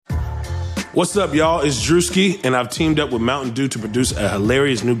What's up, y'all? It's Drewski, and I've teamed up with Mountain Dew to produce a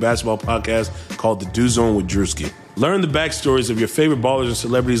hilarious new basketball podcast called The Dew Zone with Drewski. Learn the backstories of your favorite ballers and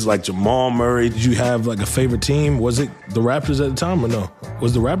celebrities like Jamal Murray. Did you have like a favorite team? Was it the Raptors at the time or no?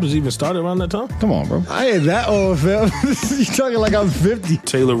 Was the Raptors even started around that time? Come on, bro. I ain't that old, fam. You talking like I'm 50.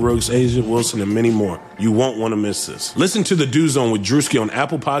 Taylor Rooks, Asia Wilson, and many more. You won't want to miss this. Listen to The Dew Zone with Drewski on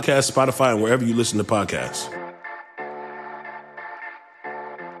Apple Podcasts, Spotify, and wherever you listen to podcasts.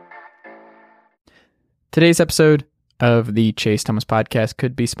 Today's episode of the Chase Thomas Podcast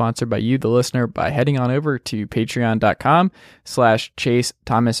could be sponsored by you, the listener, by heading on over to patreon.com/Chase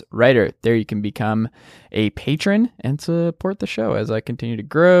Thomas Writer. There you can become a patron and support the show as I continue to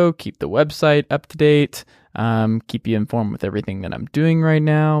grow, keep the website up to date, keep you informed with everything that I'm doing right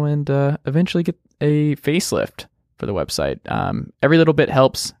now, and eventually get a facelift for the website. Every little bit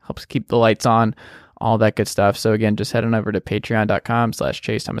helps keep the lights on, all that good stuff. So again, just head on over to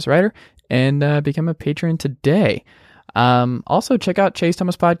patreon.com/Chase Thomas Writer and become a patron today. Also, check out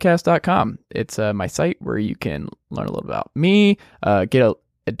chasethomaspodcast.com. It's my site where you can learn a little about me, get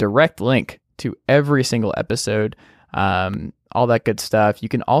a direct link to every single episode, all that good stuff. You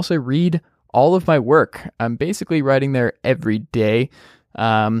can also read all of my work. I'm basically writing there every day.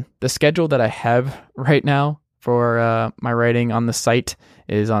 The schedule that I have right now for my writing on the site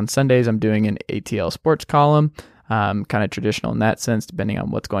is on Sundays, I'm doing an ATL sports column. Kind of traditional in that sense, depending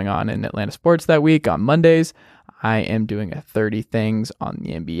on what's going on in Atlanta sports that week. On Mondays, I am doing a 30 things on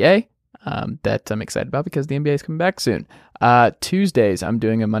the NBA that I'm excited about because the NBA is coming back soon. Tuesdays, I'm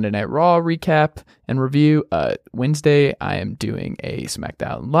doing a Monday Night Raw recap and review. Wednesday, I am doing a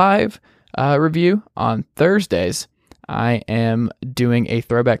SmackDown Live review. On Thursdays, I am doing a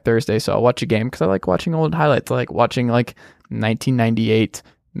Throwback Thursday, so I'll watch a game because I like watching old highlights. I like watching like 1998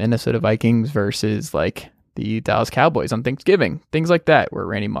 Minnesota Vikings versus like the Dallas Cowboys on Thanksgiving, things like that, where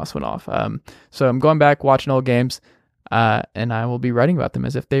Randy Moss went off. So I'm going back, watching old games, and I will be writing about them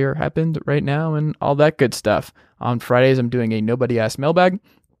as if they happened right now and all that good stuff. On Fridays, I'm doing a Nobody Asked Mailbag,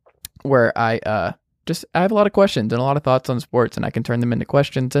 where I have a lot of questions and a lot of thoughts on sports, and I can turn them into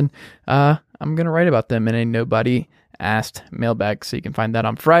questions, and I'm going to write about them in a Nobody Asked Mailbag, so you can find that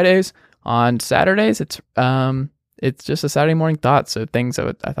on Fridays. On Saturdays, it's just a Saturday morning thought, so things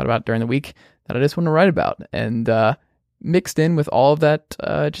I thought about during the week that I just want to write about, and mixed in with all of that,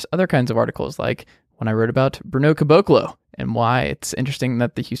 just other kinds of articles, like when I wrote about Bruno Caboclo and why it's interesting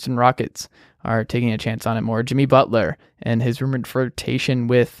that the Houston Rockets are taking a chance on him, or Jimmy Butler and his rumored flirtation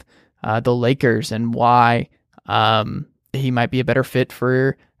with the Lakers, and why he might be a better fit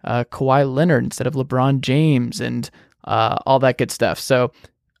for Kawhi Leonard instead of LeBron James, and all that good stuff. So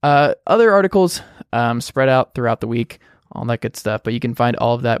other articles spread out throughout the week, all that good stuff. But you can find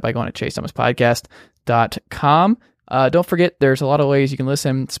all of that by going to chasethomaspodcast.com. Don't forget, there's a lot of ways you can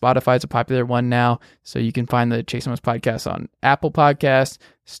listen. Spotify is a popular one now, so you can find the Chase Thomas Podcast on Apple Podcasts,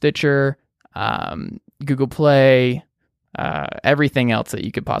 Stitcher, Google Play, everything else that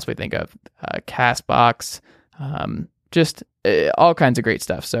you could possibly think of, CastBox, just all kinds of great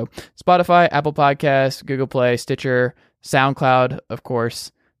stuff. So Spotify, Apple Podcasts, Google Play, Stitcher, SoundCloud, of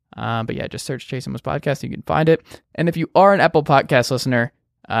course. But yeah, just search Chase Thomas Podcast, you can find it. And if you are an Apple Podcast listener,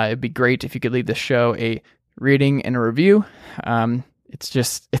 it'd be great if you could leave the show a rating and a review. It's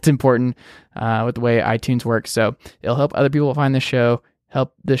important with the way iTunes works, so it'll help other people find the show,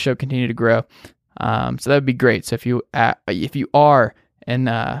 help the show continue to grow. So that would be great. So if you are an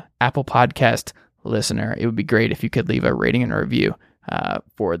Apple Podcast listener, it would be great if you could leave a rating and a review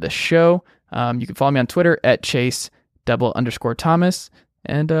for the show. You can follow me on Twitter at Chase_Thomas.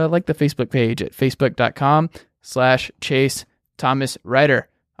 And like the Facebook page at facebook.com/Chase Thomas Writer.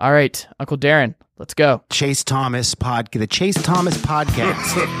 All right, Uncle Darren, let's go. The Chase Thomas Podcast.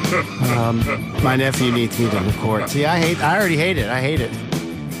 My nephew needs me to record. See, I already hate it. I hate it.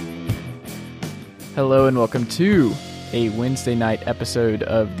 Hello and welcome to a Wednesday night episode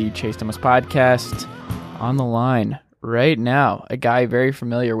of the Chase Thomas Podcast. On the line right now, a guy very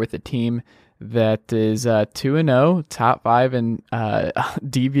familiar with the team that is 2-0, top 5 in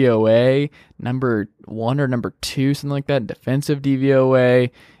DVOA, number 1 or number 2, something like that, defensive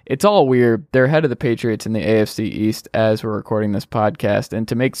DVOA. It's all weird. They're ahead of the Patriots in the AFC East as we're recording this podcast. And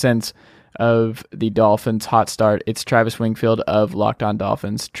to make sense of the Dolphins' hot start, it's Travis Wingfield of Locked On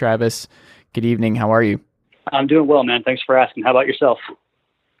Dolphins. Travis, good evening. How are you? I'm doing well, man. Thanks for asking. How about yourself?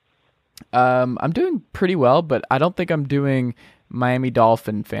 I'm doing pretty well, but I don't think I'm doing Miami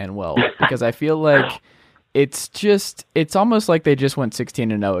Dolphin fan well, because I feel like it's almost like they just went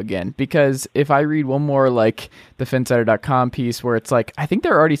 16-0 again. Because if I read one more, like the Finsider.com piece where it's like, I think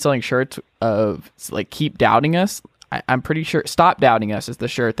they're already selling shirts of like, keep doubting us. I'm pretty sure Stop Doubting Us is the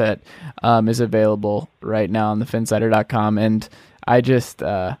shirt that is available right now on the Finsider.com. And I just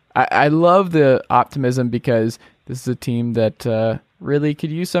I love the optimism because this is a team that really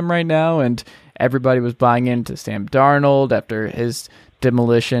could use some right now. And everybody was buying into Sam Darnold after his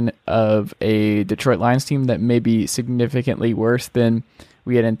demolition of a Detroit Lions team that may be significantly worse than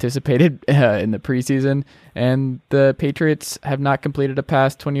we had anticipated in the preseason. And the Patriots have not completed a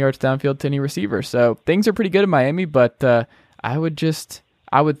pass 20 yards downfield to any receiver. So things are pretty good in Miami, but I would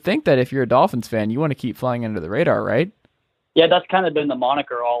think that if you're a Dolphins fan, you want to keep flying under the radar, right? Yeah, that's kind of been the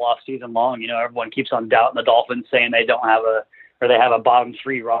moniker all off season long. Everyone keeps on doubting the Dolphins, saying they have a bottom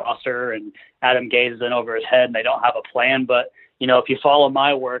 3 roster and Adam Gase is in over his head and they don't have a plan. But, if you follow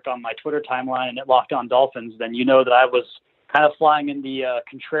my work on my Twitter timeline and at Locked On Dolphins, then you know that I was kind of flying in the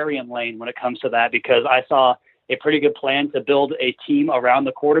contrarian lane when it comes to that, because I saw a pretty good plan to build a team around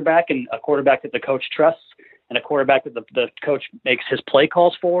the quarterback, and a quarterback that the coach trusts and a quarterback that the coach makes his play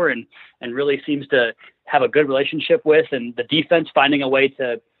calls for and really seems to have a good relationship with, and the defense finding a way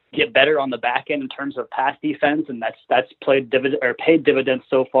to get better on the back end in terms of pass defense. And that's paid dividends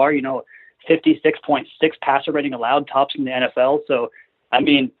so far, 56.6 passer rating allowed, tops in the NFL. So, I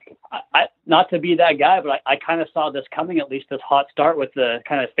mean, I not to be that guy, but I kind of saw this coming, at least this hot start with the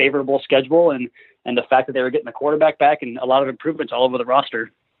kind of favorable schedule and the fact that they were getting the quarterback back and a lot of improvements all over the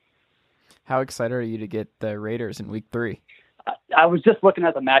roster. How excited are you to get the Raiders in week 3? I was just looking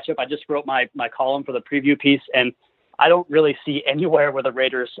at the matchup. I just wrote my column for the preview piece, and I don't really see anywhere where the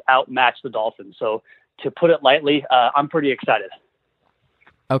Raiders outmatch the Dolphins. So to put it lightly, I'm pretty excited.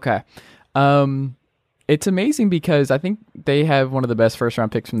 Okay. It's amazing because I think they have one of the best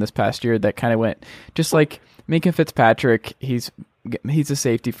first-round picks from this past year that kind of went just like Minka Fitzpatrick. He's a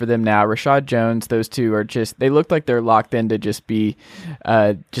safety for them now. Rashad Jones, those two are they look like they're locked in to just be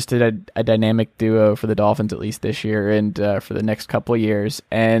just a dynamic duo for the Dolphins, at least this year and for the next couple of years.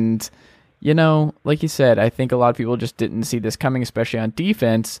 And, like you said, I think a lot of people just didn't see this coming, especially on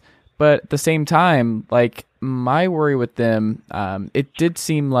defense. But at the same time, like, my worry with them, it did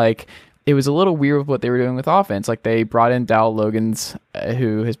seem like it was a little weird with what they were doing with offense. Like, they brought in Dowell Logans,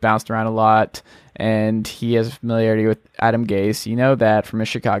 who has bounced around a lot, and he has familiarity with Adam Gase. You know that from his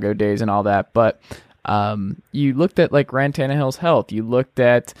Chicago days and all that. But you looked at, like, Ryan Tannehill's health. You looked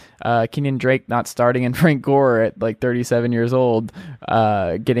at Kenyon Drake not starting and Frank Gore at, like, 37 years old,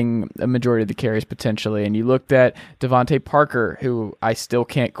 getting a majority of the carries potentially. And you looked at Devontae Parker, who I still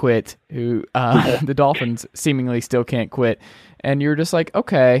can't quit, who the Dolphins seemingly still can't quit. And you're just like,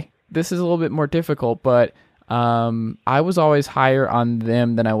 okay, this is a little bit more difficult, but I was always higher on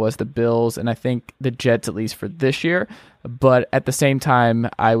them than I was the Bills, and I think the Jets, at least for this year. But at the same time,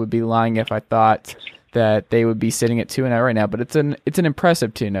 I would be lying if I thought that they would be sitting at 2-0 right now. But it's an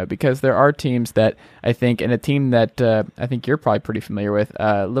impressive 2-0 because there are teams that I think, and a team that I think you're probably pretty familiar with,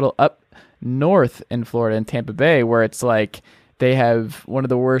 a little up north in Florida in Tampa Bay, where it's like they have one of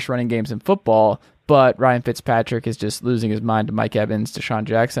the worst running games in football, but Ryan Fitzpatrick is just losing his mind to Mike Evans, Deshaun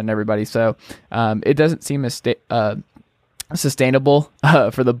Jackson, and everybody. So it doesn't seem as sustainable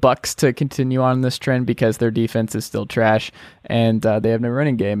for the Bucs to continue on this trend because their defense is still trash and they have no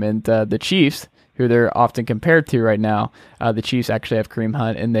running game. And the Chiefs, who they're often compared to right now, the Chiefs actually have Kareem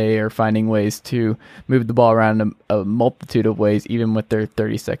Hunt, and they are finding ways to move the ball around in a multitude of ways, even with their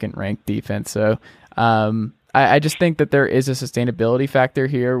 32nd ranked defense. So I just think that there is a sustainability factor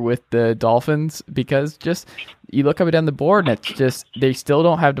here with the Dolphins because just you look up and down the board and it's just they still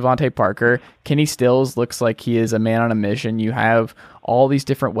don't have Devontae Parker. Kenny Stills looks like he is a man on a mission. You have all these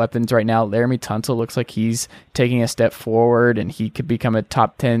different weapons right now. Laramie Tunsil looks like he's taking a step forward and he could become a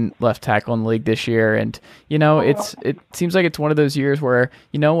top 10 left tackle in the league this year. And, it seems like it's one of those years where,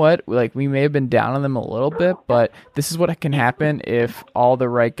 you know what, like we may have been down on them a little bit, but this is what can happen if all the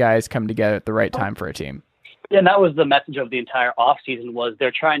right guys come together at the right time for a team. Yeah, and that was the message of the entire offseason was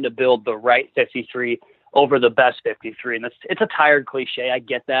they're trying to build the right 53 over the best 53. And it's a tired cliche. I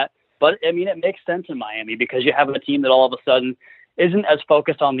get that. But, I mean, it makes sense in Miami because you have a team that all of a sudden isn't as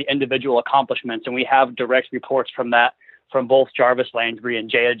focused on the individual accomplishments. And we have direct reports from that from both Jarvis Landry and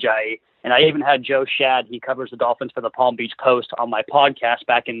Jay Ajayi. And I even had Joe Shad, he covers the Dolphins for the Palm Beach Post, on my podcast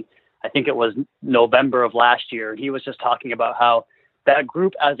back in, I think it was November of last year. And he was just talking about how that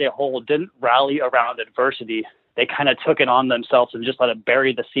group as a whole didn't rally around adversity. They kind of took it on themselves and just let it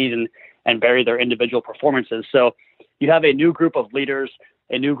bury the season and bury their individual performances. So you have a new group of leaders,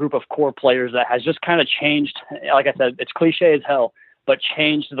 a new group of core players that has just kind of changed. Like I said, it's cliche as hell, but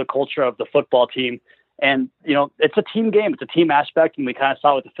changed the culture of the football team. And, it's a team game. It's a team aspect. And we kind of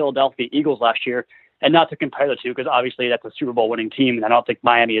saw it with the Philadelphia Eagles last year. And not to compare the two, because obviously that's a Super Bowl winning team. And I don't think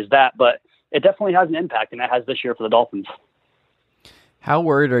Miami is that. But it definitely has an impact, and it has this year for the Dolphins. How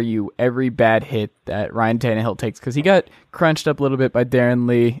worried are you every bad hit that Ryan Tannehill takes? Because he got crunched up a little bit by Darren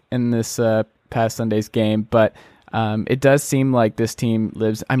Lee in this past Sunday's game, but it does seem like this team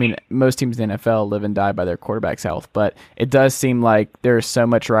lives, I mean, most teams in the NFL live and die by their quarterback's health, but it does seem like there's so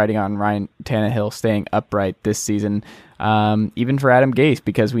much riding on Ryan Tannehill staying upright this season, even for Adam Gase,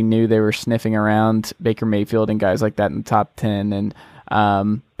 because we knew they were sniffing around Baker Mayfield and guys like that in the top 10, and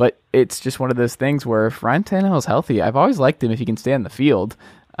but it's just one of those things where if Ryan Tannehill's healthy, I've always liked him if he can stay on the field.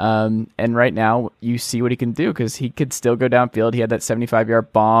 And right now you see what he can do because he could still go downfield. He had that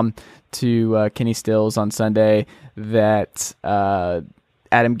 75-yard bomb to Kenny Stills on Sunday that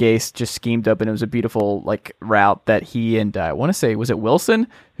Adam Gase just schemed up, and it was a beautiful route that he and I want to say, was it Wilson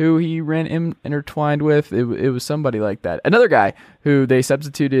who he ran intertwined with? It was somebody like that. Another guy who they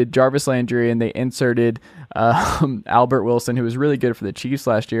substituted Jarvis Landry and they inserted Albert Wilson, who was really good for the Chiefs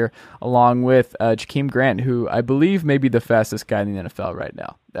last year, along with Jakeem Grant, who I believe may be the fastest guy in the NFL right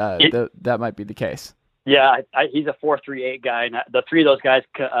now. That might be the case. Yeah, he's a 4.38 guy, and the three of those guys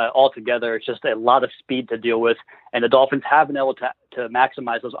all together, it's just a lot of speed to deal with, and the Dolphins have been able to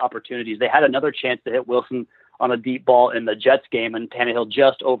maximize those opportunities. They had another chance to hit Wilson on a deep ball in the Jets game, and Tannehill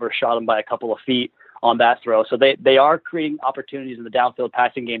just overshot him by a couple of feet on that throw. So they are creating opportunities in the downfield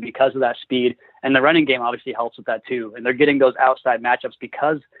passing game because of that speed, and the running game obviously helps with that too, and they're getting those outside matchups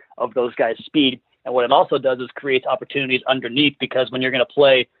because of those guys' speed. And what it also does is creates opportunities underneath, because when you're going to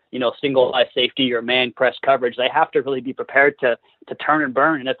play, single high safety or man press coverage, they have to really be prepared to turn and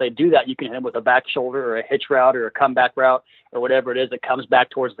burn. And if they do that, you can hit them with a back shoulder or a hitch route or a comeback route or whatever it is that comes back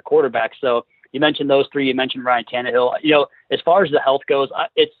towards the quarterback. So you mentioned those three. You mentioned Ryan Tannehill. As far as the health goes,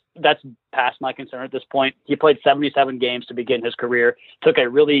 that's past my concern at this point. He played 77 games to begin his career, took a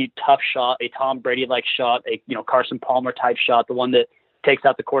really tough shot, a Tom Brady-like shot, a Carson Palmer type shot, the one that takes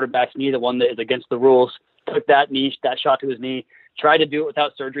out the quarterback's knee, the one that is against the rules, took that shot to his knee, tried to do it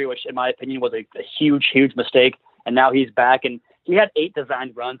without surgery, which in my opinion was a huge, huge mistake. And now he's back, and he had 8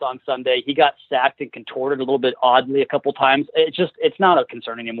 designed runs on Sunday. He got sacked and contorted a little bit oddly a couple times. It's not a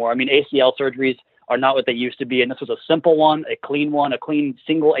concern anymore. I mean, ACL surgeries are not what they used to be. And this was a simple one, a clean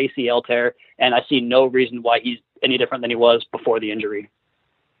single ACL tear. And I see no reason why he's any different than he was before the injury.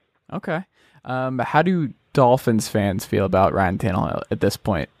 Okay. How do Dolphins fans feel about Ryan Tannehill at this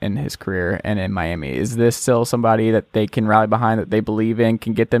point in his career and in Miami? Is this still somebody that they can rally behind, that they believe in,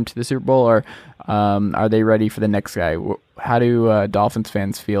 can get them to the Super Bowl, or are they ready for the next guy? How do Dolphins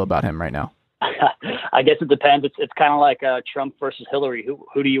fans feel about him right now? I guess it depends. It's kind of like Trump versus Hillary.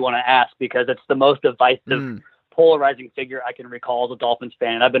 Who do you want to ask? Because it's the most divisive, polarizing figure I can recall as a Dolphins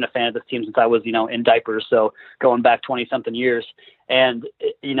fan. And I've been a fan of this team since I was, in diapers. So going back 20 something years. And,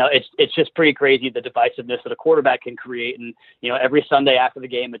 it's just pretty crazy, the divisiveness that a quarterback can create. And, every Sunday after the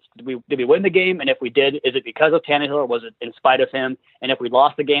game, it's, did we win the game? And if we did, is it because of Tannehill or was it in spite of him? And if we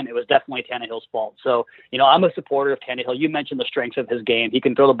lost the game, it was definitely Tannehill's fault. So, I'm a supporter of Tannehill. You mentioned the strengths of his game. He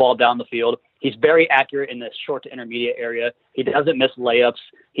can throw the ball down the field. He's very accurate in the short to intermediate area. He doesn't miss layups.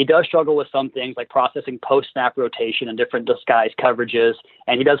 He does struggle with some things like processing post-snap rotation and different disguise coverages,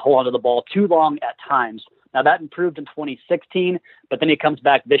 and he does hold onto the ball too long at times. Now, that improved in 2016, but then he comes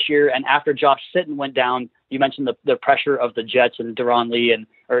back this year, and after Josh Sitton went down, you mentioned the pressure of the Jets and Darren Lee, and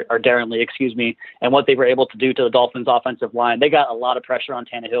what they were able to do to the Dolphins' offensive line. They got a lot of pressure on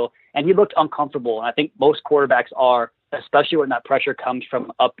Tannehill, and he looked uncomfortable, and I think most quarterbacks are, especially when that pressure comes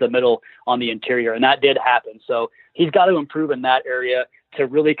from up the middle on the interior, and that did happen. So he's got to improve in that area to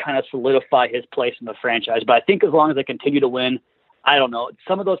really kind of solidify his place in the franchise. But I think as long as they continue to win, I don't know,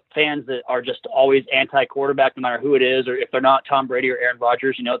 some of those fans that are just always anti-quarterback, no matter who it is, or if they're not Tom Brady or Aaron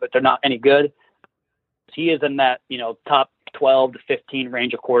Rodgers, that they're not any good. He is in that, top 12 to 15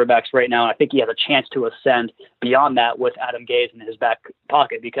 range of quarterbacks right now. And I think he has a chance to ascend beyond that with Adam Gase in his back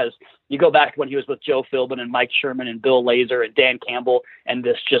pocket, because you go back to when he was with Joe Philbin and Mike Sherman and Bill Lazor and Dan Campbell and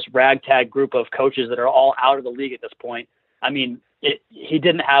this just ragtag group of coaches that are all out of the league at this point. I mean, he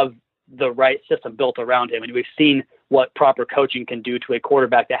didn't have the right system built around him. And we've seen what proper coaching can do to a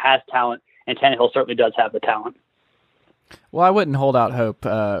quarterback that has talent, and Tannehill certainly does have the talent. Well, I wouldn't hold out hope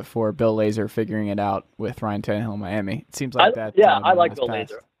for Bill Lazor figuring it out with Ryan Tannehill in Miami. It seems like that. Yeah, I like Bill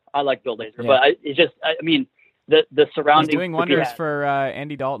Lazor. Yeah. But the surrounding. He's doing wonders for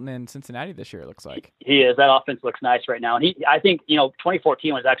Andy Dalton in Cincinnati this year, it looks like. He is. That offense looks nice right now. And I think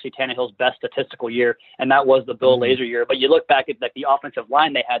 2014 was actually Tannehill's best statistical year, and that was the Bill Lazor year. But you look back at the offensive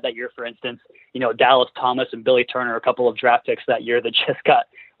line they had that year, for instance, Dallas Thomas and Billy Turner, a couple of draft picks that year that just got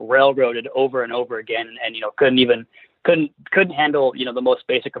railroaded over and over again, and couldn't even couldn't handle, the most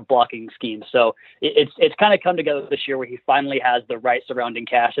basic of blocking schemes. So it's kind of come together this year where he finally has the right surrounding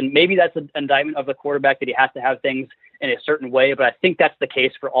cast. And maybe that's an indictment of the quarterback that he has to have things in a certain way, but I think that's the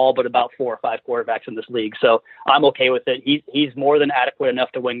case for all but about 4 or 5 quarterbacks in this league. So I'm okay with it. He's more than adequate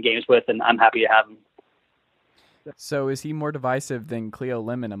enough to win games with, and I'm happy to have him. So is he more divisive than Cleo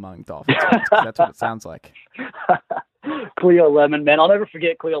Lemon among Dolphins fans? 'Cause that's what it sounds like. Cleo Lemon, man, I'll never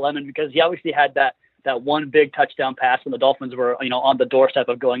forget Cleo Lemon because he obviously had that one big touchdown pass when the Dolphins were, on the doorstep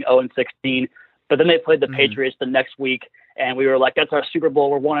of going 0-16. But then they played the Patriots the next week, and we were like, that's our Super Bowl.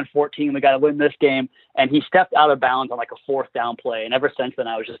 We're 1-14. We got to win this game. And he stepped out of bounds on like a 4th down play. And ever since then,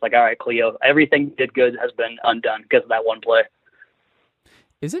 I was just like, all right, Cleo, everything you did good has been undone because of that one play.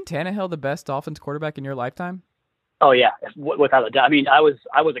 Isn't Tannehill the best Dolphins quarterback in your lifetime? Oh yeah, without a doubt. I mean, I was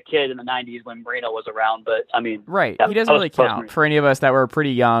a kid in the '90s when Marino was around, but I mean, right? He doesn't really count for any of us that were pretty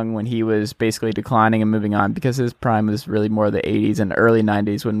young when he was basically declining and moving on, because his prime was really more the '80s and early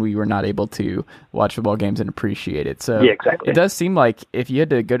 '90s when we were not able to watch football games and appreciate it. So yeah, exactly. It does seem like if you had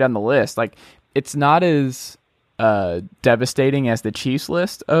to go down the list, like it's not as devastating as the Chiefs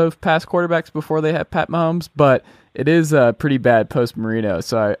list of past quarterbacks before they had Pat Mahomes, but it is pretty bad post Marino.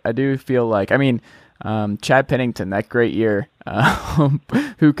 So I do feel like, I mean. Chad Pennington, that great year.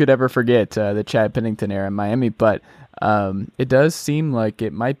 Who could ever forget the Chad Pennington era in Miami? But it does seem like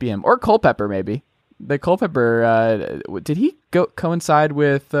it might be him. Or Culpepper, maybe. The Culpepper, did he coincide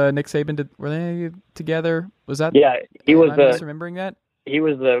with Nick Saban? Were they together? Was that? Yeah, he was. Misremembering that? He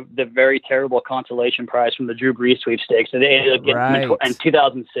was the very terrible consolation prize from the Drew Brees sweepstakes. And they ended up getting him in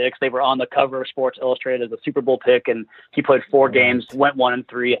 2006. They were on the cover of Sports Illustrated as a Super Bowl pick, and he played 4 games, went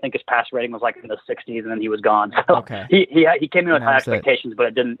 1-3. I think his pass rating was like in the 60s, and then he was gone. So okay. he came in with high expectations, but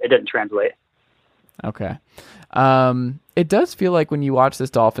it didn't translate. Okay. It does feel like when you watch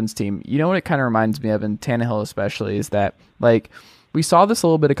this Dolphins team, you know what it kind of reminds me of, and Tannehill especially, is that like we saw this a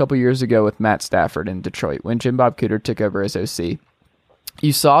little bit a couple years ago with Matt Stafford in Detroit when Jim Bob Cooter took over as OC.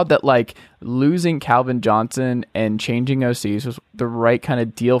 You saw that like losing Calvin Johnson and changing OCs was the right kind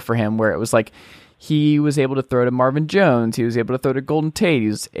of deal for him, where it was like he was able to throw to Marvin Jones, he was able to throw to Golden Tate, he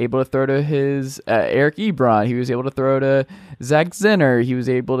was able to throw to his Eric Ebron, he was able to throw to Zach Zinner, he was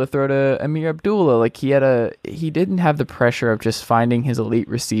able to throw to Amir Abdullah. Like he didn't have the pressure of just finding his elite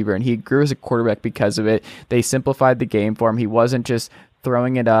receiver, and he grew as a quarterback because of it. They simplified the game for him. He wasn't just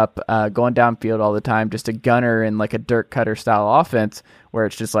throwing it up, going downfield all the time, just a gunner in like a dirt cutter style offense where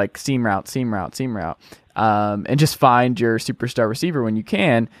it's just like seam route, and just find your superstar receiver when you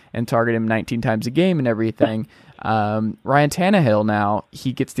can and target him 19 times a game and everything. Ryan Tannehill now,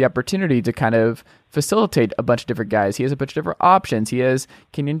 he gets the opportunity to kind of facilitate a bunch of different guys. He has a bunch of different options. He has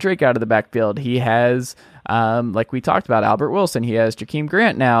Kenyon Drake out of the backfield. He has, like we talked about, Albert Wilson. He has Jakeem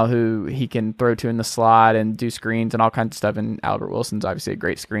Grant now, who he can throw to in the slot and do screens and all kinds of stuff. And Albert Wilson's obviously a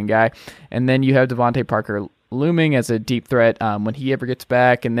great screen guy. And then you have Devontae Parker looming as a deep threat when he ever gets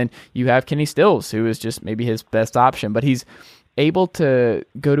back. And then you have Kenny Stills, who is just maybe his best option. But he's able to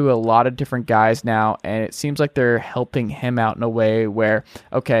go to a lot of different guys now, and it seems like they're helping him out in a way where,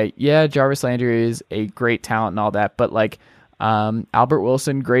 okay, yeah, Jarvis Landry is a great talent and all that, but like Albert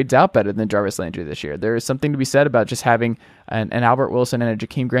Wilson grades out better than Jarvis Landry this year. There is something to be said about just having an Albert Wilson and a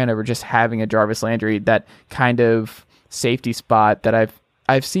Jakeem Grant over just having a Jarvis Landry, that kind of safety spot that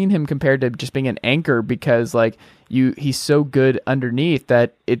I've seen him compared to just being an anchor, because like he's so good underneath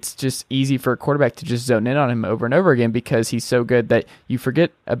that it's just easy for a quarterback to just zone in on him over and over again, because he's so good that you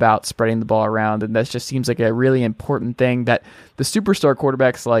forget about spreading the ball around. And that just seems like a really important thing that the superstar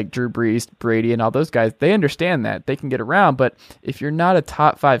quarterbacks like Drew Brees, Brady, and all those guys, they understand that they can get around. But if you're not a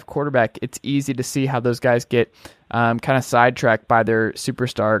top 5 quarterback, it's easy to see how those guys get kind of sidetracked by their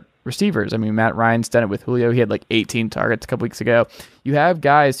superstar receivers. I mean, Matt Ryan's done it with Julio. He had like 18 targets a couple weeks ago. You have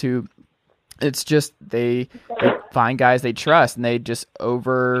guys who, it's just they find guys they trust, and they get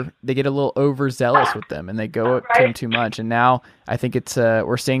a little overzealous with them, and they go to him too much. And now I think it's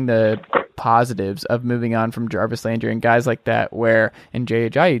we're seeing the positives of moving on from Jarvis Landry and guys like that, where, and Jay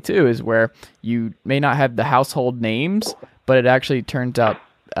Ajayi too, is where you may not have the household names, but it actually turns out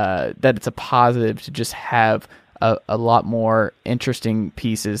that it's a positive to just have a lot more interesting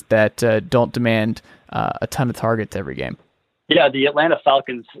pieces that don't demand a ton of targets every game. Yeah, the Atlanta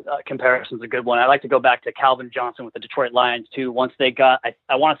Falcons comparison is a good one. I like to go back to Calvin Johnson with the Detroit Lions, too. Once they got,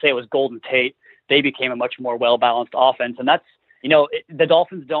 I want to say it was Golden Tate, they became a much more well-balanced offense. And that's, the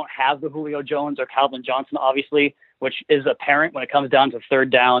Dolphins don't have the Julio Jones or Calvin Johnson, obviously, which is apparent when it comes down to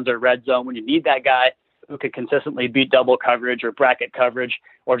third downs or red zone, when you need that guy who could consistently beat double coverage or bracket coverage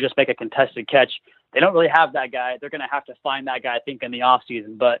or just make a contested catch. They don't really have that guy. They're going to have to find that guy, I think, in the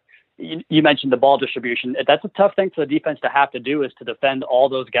offseason. But you mentioned the ball distribution. That's a tough thing for the defense to have to do, is to defend all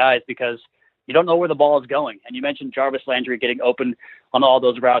those guys, because you don't know where the ball is going. And you mentioned Jarvis Landry getting open on all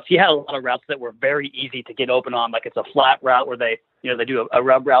those routes. He had a lot of routes that were very easy to get open on. Like, it's a flat route where they do a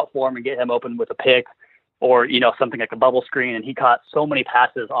rub route for him and get him open with a pick, or, something like a bubble screen. And he caught so many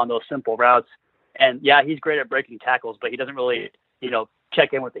passes on those simple routes. And yeah, he's great at breaking tackles, but he doesn't really,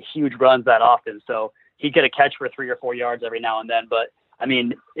 check in with the huge runs that often. So he'd get a catch for 3 or 4 yards every now and then. But I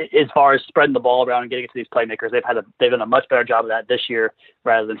mean, as far as spreading the ball around and getting it to these playmakers, they've done a much better job of that this year,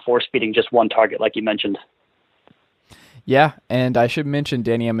 rather than force feeding just one target, like you mentioned. Yeah, and I should mention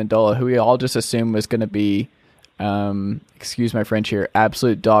Danny Amendola, who we all just assumed was going to be, excuse my French here,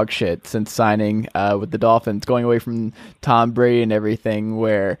 absolute dog shit since signing with the Dolphins, going away from Tom Brady and everything,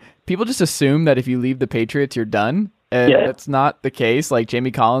 where people just assume that if you leave the Patriots, you're done. And that's not the case. Like, Jamie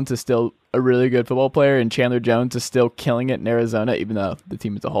Collins is still a really good football player, and Chandler Jones is still killing it in Arizona, even though the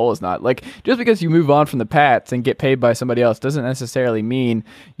team as a whole is not. Like, just because you move on from the Pats and get paid by somebody else doesn't necessarily mean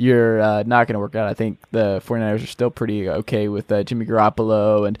you're not going to work out. I think the 49ers are still pretty okay with Jimmy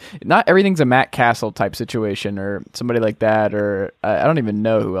Garoppolo, and not everything's a Matt Castle type situation or somebody like that, or I don't even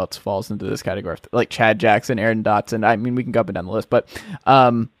know who else falls into this category, like Chad Jackson, Aaron Dotson. I mean, we can go up and down the list, but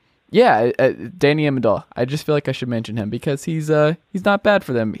yeah, Danny Amendola. I just feel like I should mention him because he's not bad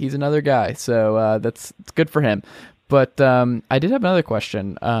for them. He's another guy, so it's good for him. But I did have another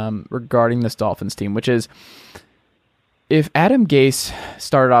question regarding this Dolphins team, which is, if Adam Gase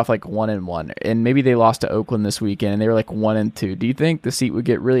started off like 1-1, and maybe they lost to Oakland this weekend and they were like 1-2, do you think the seat would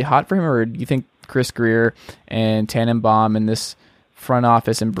get really hot for him, or do you think Chris Greer and Tannenbaum and this front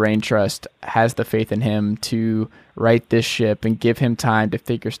office and brain trust has the faith in him to right this ship and give him time to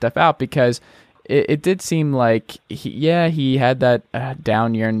figure stuff out? Because it did seem like he had that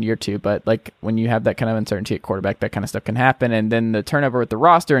down year in year 2, but like, when you have that kind of uncertainty at quarterback, that kind of stuff can happen. And then the turnover with the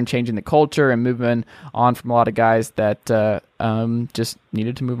roster and changing the culture and moving on from a lot of guys that just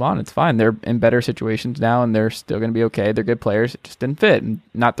needed to move on. It's fine. They're in better situations now, and they're still going to be okay. They're good players. It just didn't fit, and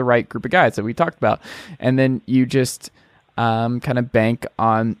not the right group of guys that we talked about. And then you just kind of bank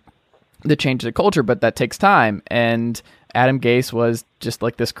on the change of the culture, but that takes time. And Adam Gase was just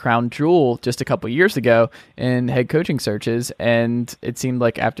like this crown jewel just a couple years ago in head coaching searches, and it seemed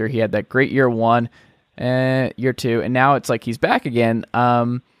like after he had that great year 1, year 2, and now it's like he's back again.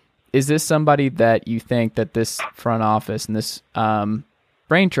 Is this somebody that you think that this front office and this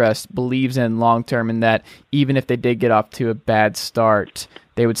brain trust believes in long term, and that even if they did get off to a bad start,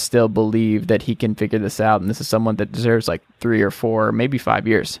 they would still believe that he can figure this out, and this is someone that deserves like 3 or 4, maybe 5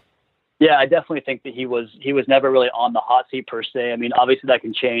 years? Yeah, I definitely think that he was never really on the hot seat per se. I mean, obviously that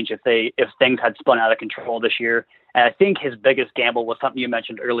can change if things had spun out of control this year. And I think his biggest gamble was something you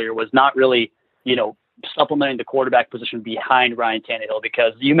mentioned earlier, was not really, supplementing the quarterback position behind Ryan Tannehill,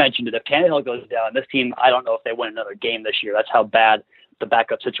 because you mentioned it. If Tannehill goes down, this team, I don't know if they win another game this year. That's how bad the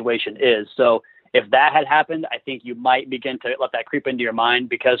backup situation is. So if that had happened, I think you might begin to let that creep into your mind,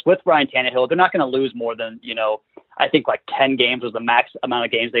 because with Ryan Tannehill, they're not going to lose more than, I think like 10 games was the max amount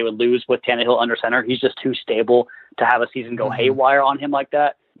of games they would lose with Tannehill under center. He's just too stable to have a season go haywire on him like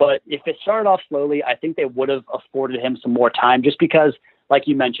that. But if it started off slowly, I think they would have afforded him some more time, just because, like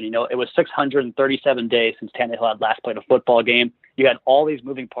you mentioned, it was 637 days since Tannehill had last played a football game. You had all these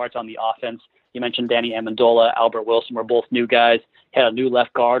moving parts on the offense. You mentioned Danny Amendola, Albert Wilson were both new guys. Had a new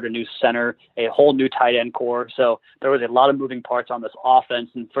left guard, a new center, a whole new tight end core. So there was a lot of moving parts on this offense.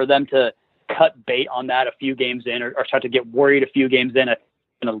 And for them to cut bait on that a few games in, or start to get worried a few games in, it's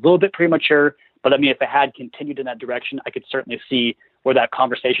been a little bit premature. But I mean, if it had continued in that direction, I could certainly see where that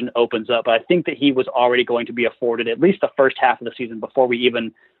conversation opens up. But I think that he was already going to be afforded at least the first half of the season before we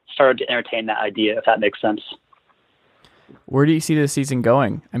even started to entertain that idea, if that makes sense. Where do you see the season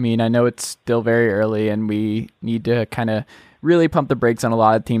going? I mean, I know it's still very early, and we need to kind of really pump the brakes on a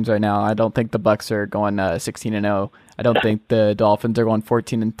lot of teams right now. I don't think the Bucs are going 16-0. I don't think the Dolphins are going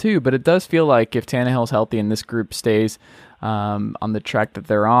 14-2, but it does feel like if Tannehill's healthy and this group stays on the track that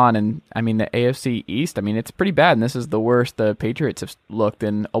they're on, and I mean the AFC East, I mean it's pretty bad, and this is the worst the Patriots have looked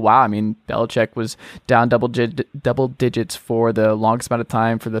in a while. I mean, Belichick was down double digits for the longest amount of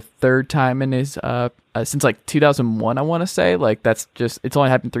time, for the third time in his since like 2001, I want to say. Like, that's just, it's only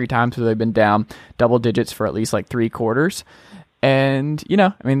happened 3 times where they've been down double digits for at least like 3 quarters. And,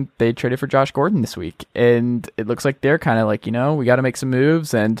 I mean, they traded for Josh Gordon this week, and it looks like they're kind of like, we got to make some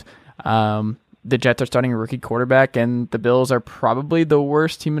moves. And the Jets are starting a rookie quarterback, and the Bills are probably the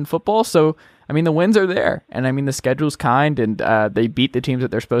worst team in football. So, I mean, the wins are there, and I mean, the schedule's kind, and they beat the teams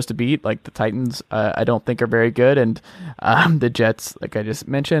that they're supposed to beat. Like the Titans, I don't think are very good, and the Jets, like I just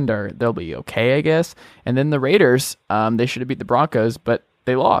mentioned, they'll be okay, I guess. And then the Raiders, they should have beat the Broncos, but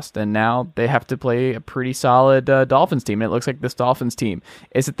they lost, and now they have to play a pretty solid Dolphins team. And it looks like this Dolphins team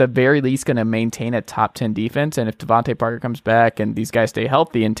is at the very least going to maintain a top 10 defense. And if Devontae Parker comes back and these guys stay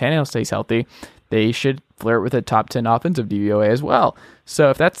healthy and Tannehill stays healthy, they should flirt with a top 10 offensive DVOA as well. So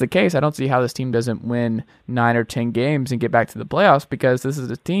if that's the case, I don't see how this team doesn't win 9 or 10 games and get back to the playoffs, because this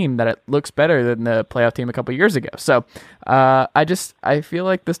is a team that it looks better than the playoff team a couple years ago. So I feel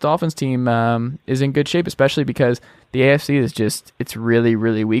like this Dolphins team is in good shape, especially because the AFC is it's really,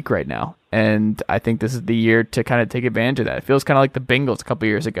 really weak right now. And I think this is the year to kind of take advantage of that. It feels kind of like the Bengals a couple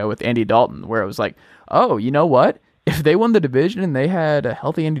years ago with Andy Dalton, where it was like, oh, you know what? If they won the division and they had a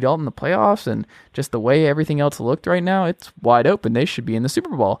healthy Andy Dalton in the playoffs and just the way everything else looked right now, it's wide open. They should be in the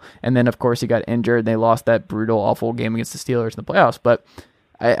Super Bowl. And then, of course, he got injured and they lost that brutal, awful game against the Steelers in the playoffs. But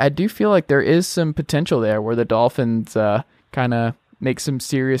I do feel like there is some potential there where the Dolphins kind of make some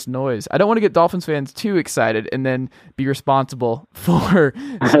serious noise. I don't want to get Dolphins fans too excited and then be responsible for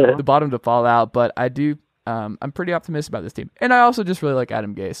the bottom to fall out. But I do, I'm pretty optimistic about this team. And I also just really like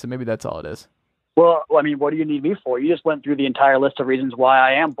Adam Gase. So maybe that's all it is. Well, I mean, what do you need me for? You just went through the entire list of reasons why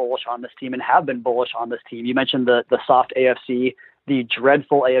I am bullish on this team and have been bullish on this team. You mentioned the soft AFC, the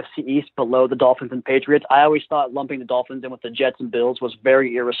dreadful AFC East below the Dolphins and Patriots. I always thought lumping the Dolphins in with the Jets and Bills was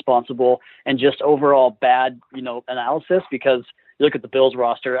very irresponsible and just overall bad, analysis, because you look at the Bills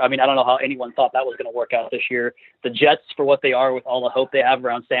roster. I mean, I don't know how anyone thought that was going to work out this year. The Jets, for what they are, with all the hope they have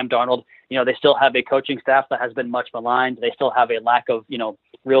around Sam Darnold, they still have a coaching staff that has been much maligned. They still have a lack of,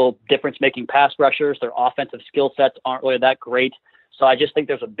 real difference-making pass rushers. Their offensive skill sets aren't really that great. So I just think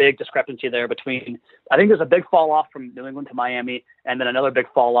there's a big discrepancy there I think there's a big fall off from New England to Miami, and then another big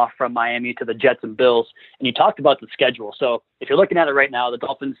fall off from Miami to the Jets and Bills. And you talked about the schedule. So if you're looking at it right now, the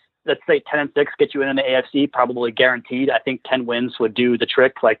Dolphins, let's say 10-6 get you in the AFC, probably guaranteed. I think 10 wins would do the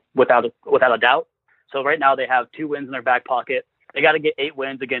trick, like without a doubt. So right now they have 2 wins in their back pocket. They got to get 8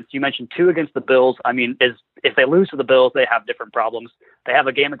 wins against, you mentioned 2 against the Bills. I mean, if they lose to the Bills, they have different problems. They have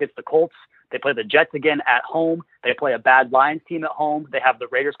a game against the Colts. They play the Jets again at home. They play a bad Lions team at home. They have the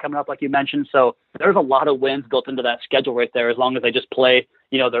Raiders coming up, like you mentioned. So there's a lot of wins built into that schedule right there, as long as they just play,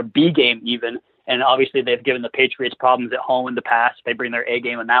 their B game even. And obviously they've given the Patriots problems at home in the past. They bring their A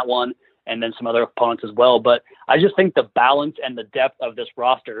game in that one, and then some other opponents as well. But I just think the balance and the depth of this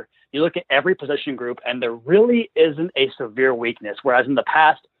roster, you look at every position group and there really isn't a severe weakness. Whereas in the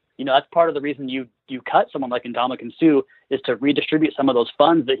past, that's part of the reason you cut someone like Ndamukong Suh, is to redistribute some of those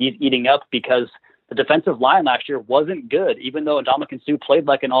funds that he's eating up, because the defensive line last year wasn't good. Even though Ndamukong Suh played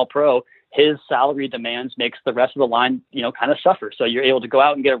like an all-pro, his salary demands makes the rest of the line, kind of suffer. So you're able to go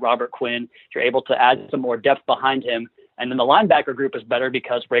out and get a Robert Quinn. You're able to add some more depth behind him. And then the linebacker group is better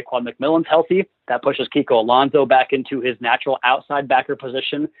because Raekwon McMillan's healthy. That pushes Kiko Alonso back into his natural outside backer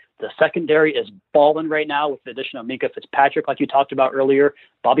position. The secondary is balling right now with the addition of Minkah Fitzpatrick, like you talked about earlier.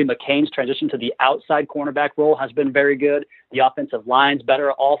 Bobby McCain's transition to the outside cornerback role has been very good. The offensive line's better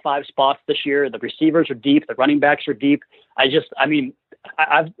at all 5 spots this year. The receivers are deep. The running backs are deep. I've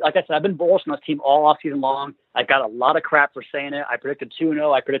like I said, I've been bullish on this team all off season long. I got a lot of crap for saying it. I predicted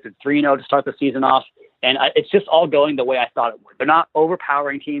 2-0. I predicted 3-0 to start the season off. And it's just all going the way I thought it would. They're not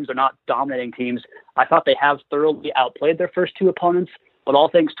overpowering teams. They're not dominating teams. I thought they have thoroughly outplayed their first 2 opponents. But all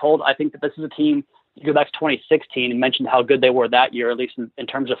things told, I think that this is a team, you go back to 2016 and mentioned how good they were that year, at least in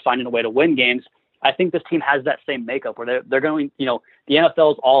terms of finding a way to win games. I think this team has that same makeup where they're going, the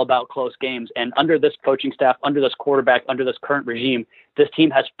NFL is all about close games. And under this coaching staff, under this quarterback, under this current regime, this team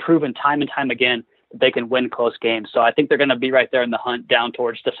has proven time and time again that they can win close games. So I think they're going to be right there in the hunt down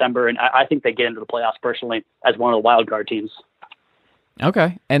towards December. And I think they get into the playoffs personally as one of the wild card teams.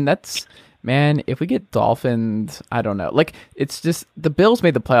 Okay. And that's, man, if we get Dolphins, I don't know. Like, it's just, the Bills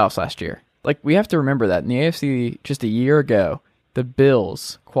made the playoffs last year. Like, we have to remember that in the AFC just a year ago, the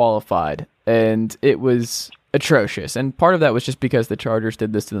Bills qualified and it was atrocious. And part of that was just because the Chargers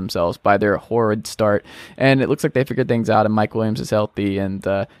did this to themselves by their horrid start. And it looks like they figured things out, and Mike Williams is healthy. And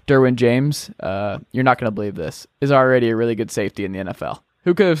Derwin James, you're not going to believe this, is already a really good safety in the NFL.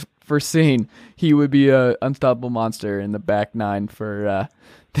 Who could have foreseen he would be an unstoppable monster in the back 9 for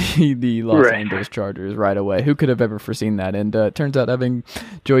the Los Angeles Chargers right away? Who could have ever foreseen that? And it turns out having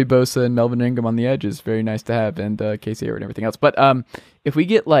Joey Bosa and Melvin Ingram on the edge is very nice to have, and Casey Hayward and everything else. But if we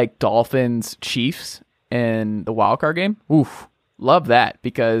get like Dolphins Chiefs in the wild card game, oof, love that,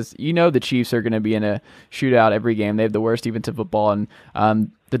 because the Chiefs are going to be in a shootout every game. They have the worst defense in football,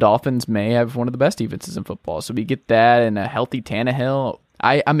 and the Dolphins may have one of the best defenses in football. So we get that and a healthy Tannehill.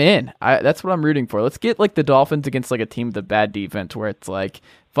 I'm in. That's what I'm rooting for. Let's get like the Dolphins against like a team with a bad defense, where it's like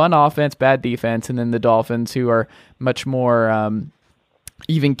fun offense, bad defense, and then the Dolphins, who are much more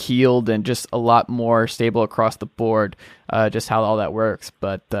even keeled and just a lot more stable across the board, just how all that works.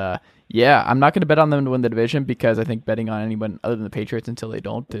 But yeah, I'm not going to bet on them to win the division because I think betting on anyone other than the Patriots until they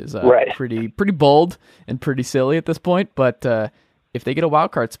don't is pretty bold and pretty silly at this point. But if they get a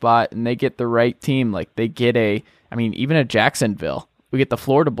wild card spot and they get the right team, like they get even a Jacksonville, we get the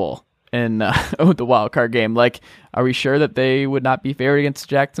Florida Bowl in the wild card game. Like, are we sure that they would not be favored against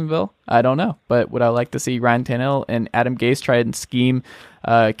Jacksonville? I don't know. But would I like to see Ryan Tannehill and Adam Gase try and scheme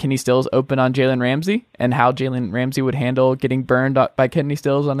Kenny Stills open on Jalen Ramsey and how Jalen Ramsey would handle getting burned by Kenny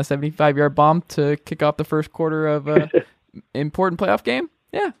Stills on a 75-yard bomb to kick off the first quarter of an important playoff game?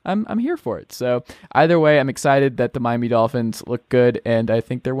 Yeah, I'm here for it. So either way, I'm excited that the Miami Dolphins look good, and I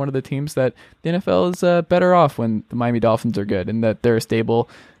think they're one of the teams that the NFL is better off when the Miami Dolphins are good and that they're a stable,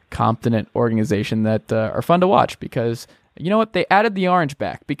 competent organization that are fun to watch because, you know what, they added the orange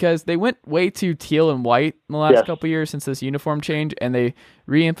back because they went way too teal and white in the last couple of years since this uniform change, and they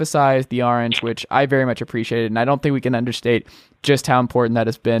re-emphasized the orange, which I very much appreciated, and I don't think we can understate just how important that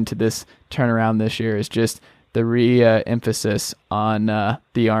has been to this turnaround this year is just the re-emphasis on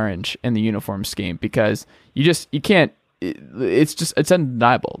the orange in the uniform scheme because you can't, it's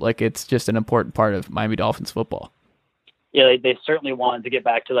undeniable. Like, it's just an important part of Miami Dolphins football. Yeah, they certainly wanted to get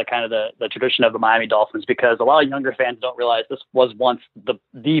back to the tradition of the Miami Dolphins because a lot of younger fans don't realize this was once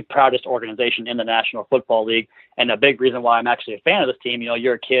the proudest organization in the National Football League. And a big reason why I'm actually a fan of this team,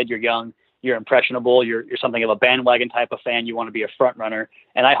 you're a kid, you're young, you're impressionable, you're something of a bandwagon type of fan, you want to be a front runner.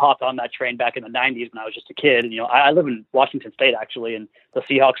 And I hopped on that train back in the 90s when I was just a kid. And, I live in Washington State, actually, and the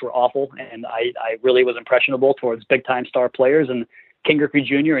Seahawks were awful. And I really was impressionable towards big-time star players. And King Griffey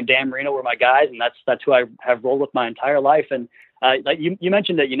Jr. and Dan Marino were my guys, and that's who I have rolled with my entire life. And like you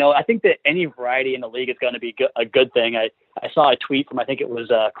mentioned that, I think that any variety in the league is going to be a good thing. I saw a tweet from, I think it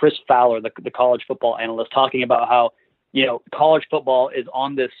was Chris Fowler, the college football analyst, talking about how, college football is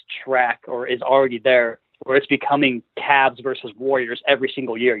on this track or is already there where it's becoming Cavs versus Warriors every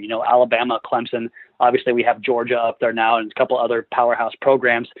single year. Alabama, Clemson, obviously we have Georgia up there now and a couple other powerhouse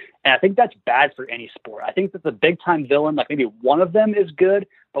programs. And I think that's bad for any sport. I think that the big time villain, like maybe one of them is good,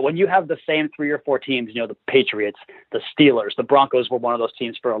 but when you have the same 3 or 4 teams, the Patriots, the Steelers, the Broncos were one of those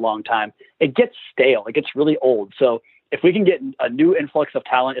teams for a long time, it gets stale. It gets really old. So if we can get a new influx of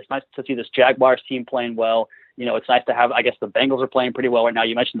talent, it's nice to see this Jaguars team playing well. It's nice to have, I guess the Bengals are playing pretty well right now.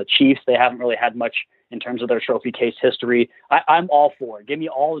 You mentioned the Chiefs. They haven't really had much in terms of their trophy case history. I'm all for it. Give me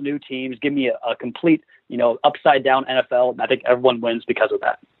all the new teams. Give me a complete, upside down NFL. And I think everyone wins because of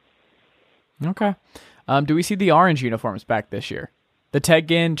that. Okay. Do we see the orange uniforms back this year? The Ted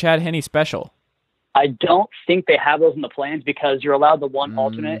Ginn, Chad Henne special? I don't think they have those in the plans because you're allowed the one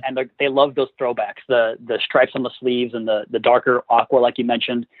alternate, and they love those throwbacks, the stripes on the sleeves and the darker aqua, like you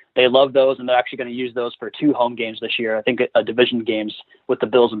mentioned. They love those, and they're actually going to use those for 2 home games this year. I think division games with the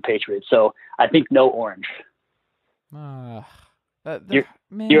Bills and Patriots. So I think no orange. You're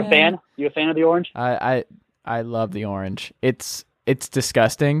a fan? You a fan of the orange? I love the orange. It's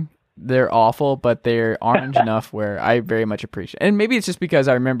disgusting. They're awful, but they're orange enough where I very much appreciate it. And maybe it's just because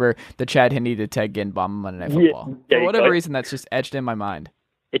I remember the Chad Henne to Ted Ginn bomb on Monday Night Football. For whatever reason, that's just etched in my mind.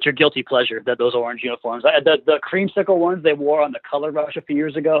 It's your guilty pleasure that those orange uniforms. The creamsicle ones they wore on the Color Rush a few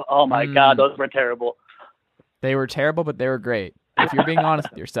years ago, oh my God, those were terrible. They were terrible, but they were great. If you're being honest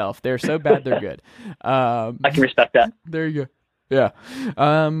with yourself, they're so bad they're good. I can respect that. There you go.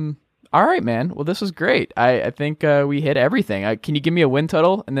 Yeah. All right, man. Well, this was great. I think we hit everything. Can you give me a win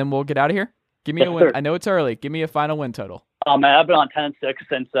total, and then we'll get out of here? Give me a win. I know it's early. Give me a final win total. Oh man, I've been on 10-6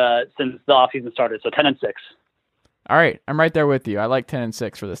 since the offseason started. So 10-6. All right, I'm right there with you. I like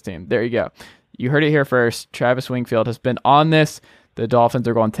 10-6 for this team. There you go. You heard it here first. Travis Wingfield has been on this. The Dolphins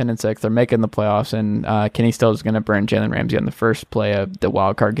are going 10-6. They're making the playoffs, and Kenny Stills is going to burn Jalen Ramsey on the first play of the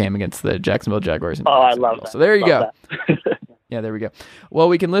wild card game against the Jacksonville Jaguars. I love that. So there you go. Yeah, there we go. Well,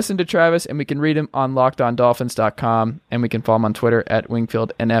 we can listen to Travis, and we can read him on LockedOnDolphins.com, and we can follow him on Twitter at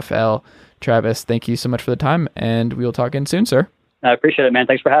WingfieldNFL. Travis, thank you so much for the time, and we will talk again soon, sir. I appreciate it, man.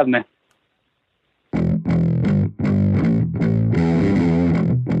 Thanks for having me.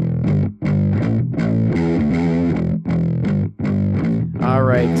 All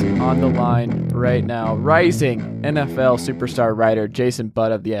right, on the line right now, rising NFL superstar writer Jason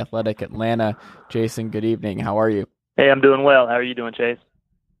Butt of The Athletic Atlanta. Jason, good evening. How are you? Hey, I'm doing well. How are you doing, Chase?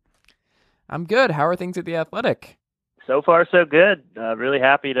 I'm good. How are things at The Athletic? So far, so good. Really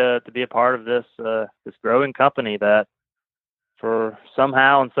happy to be a part of this growing company that, for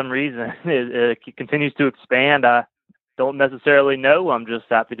somehow and some reason, it continues to expand. I don't necessarily know. I'm just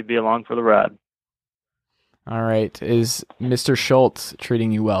happy to be along for the ride. All right. Is Mr. Schultz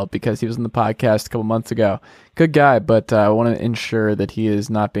treating you well? Because he was on the podcast a couple months ago. Good guy, but I want to ensure that he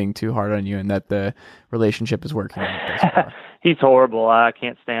is not being too hard on you and that the relationship is working out thus far. He's horrible. I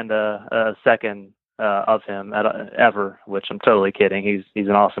can't stand a second of him ever, which I'm totally kidding. He's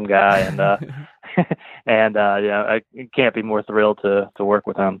an awesome guy, and I can't be more thrilled to work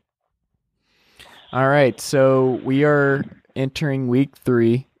with him. All right. So we are entering week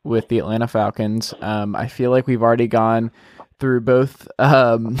 3 with the Atlanta Falcons. I feel like we've already gone through both.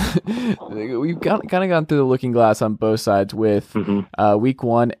 We've kind of gone through the looking glass on both sides with week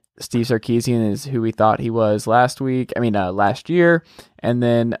 1. Steve Sarkisian is who we thought he was last year. And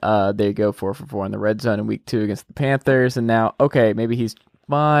then they go 4 for 4 in the red zone in week 2 against the Panthers. And now, okay, maybe he's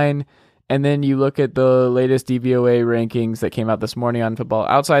fine. And then you look at the latest DVOA rankings that came out this morning on Football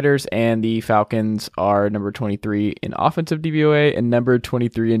Outsiders, and the Falcons are number 23 in offensive DVOA and number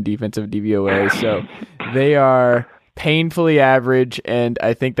 23 in defensive DVOA. So they are painfully average, and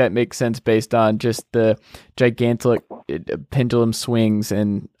I think that makes sense based on just the gigantic pendulum swings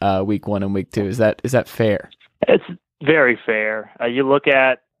in week 1 and week 2. Is that fair? It's very fair. You look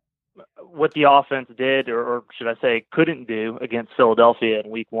at what the offense did, or should I say couldn't do, against Philadelphia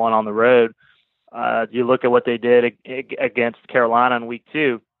in week 1 on the road. You look at what they did against Carolina in week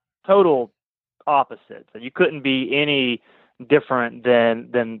 2, total opposites. You couldn't be any different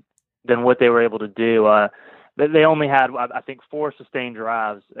than what they were able to do. They only had, I think, 4 sustained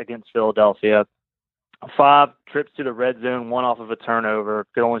drives against Philadelphia, 5 trips to the red zone, 1 off of a turnover,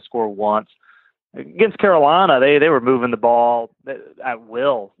 could only score once. Against Carolina, they were moving the ball at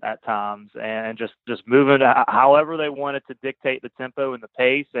will at times, and just moving however they wanted to dictate the tempo and the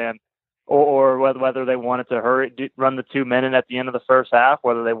pace, and or whether they wanted to run the 2-minute at the end of the first half,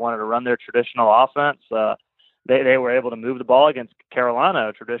 whether they wanted to run their traditional offense. They were able to move the ball against Carolina,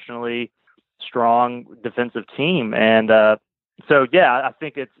 a traditionally strong defensive team, and so yeah, I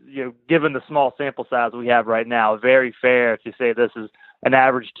think it's, given the small sample size we have right now, very fair to say this is an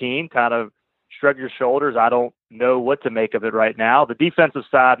average team. Kind of shrug your shoulders. I don't know what to make of it right now. The defensive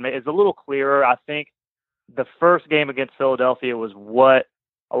side is a little clearer. I think the first game against Philadelphia was what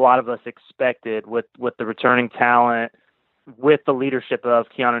a lot of us expected with the returning talent, with the leadership of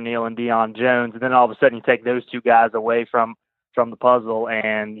Keanu Neal and Deion Jones. And then all of a sudden you take those 2 guys away from the puzzle,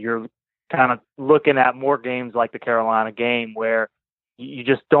 and you're kind of looking at more games like the Carolina game where you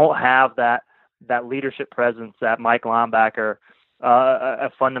just don't have that leadership presence, that Mike linebacker,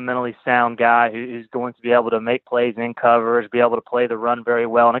 a fundamentally sound guy who's going to be able to make plays in coverage, be able to play the run very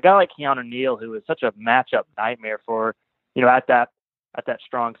well. And a guy like Keanu Neal, who is such a matchup nightmare for, at that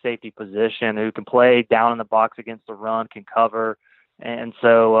strong safety position, who can play down in the box against the run, can cover. And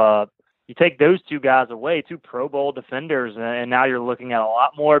so you take those 2 guys away, 2 Pro Bowl defenders, and now you're looking at a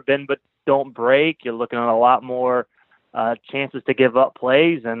lot more bend but don't break. You're looking at a lot more chances to give up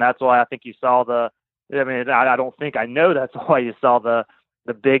plays, and that's why I think you saw I know that's why you saw the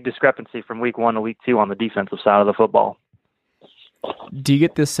big discrepancy from week 1 to week 2 on the defensive side of the football. Do you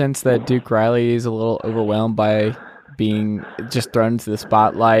get this sense that Duke Riley is a little overwhelmed by being just thrown into the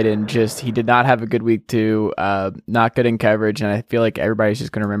spotlight, and he did not have a good week 2, not good in coverage, and I feel like everybody's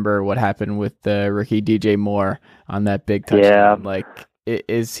just going to remember what happened with the rookie DJ Moore on that big touchdown. Yeah.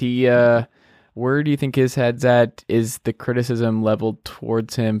 Is he where do you think his head's at? Is the criticism leveled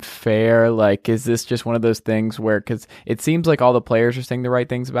towards him fair? Is this just one of those things where, because it seems like all the players are saying the right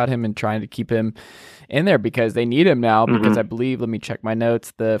things about him and trying to keep him in there because they need him now, because I believe, let me check my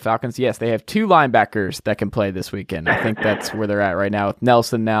notes, the Falcons, yes, they have 2 linebackers that can play this weekend. I think that's where they're at right now, with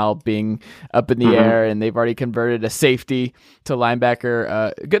Nelson now being up in the air, and they've already converted a safety to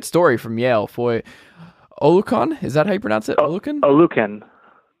linebacker. A good story from Yale. Foy Oluokun, is that how you pronounce it? Oluokun.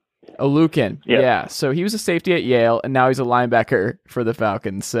 Yeah. So he was a safety at Yale, and now he's a linebacker for the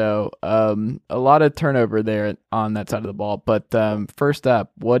Falcons. So a lot of turnover there on that side of the ball. But first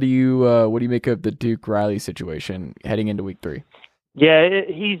up, what do you make of the Duke Riley situation heading into week 3? Yeah,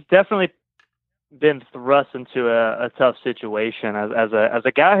 he's definitely been thrust into a tough situation as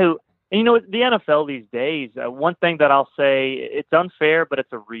a guy who, and the NFL these days. One thing that I'll say, it's unfair, but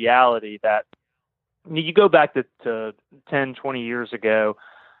it's a reality that you go back to 10, 20 years ago.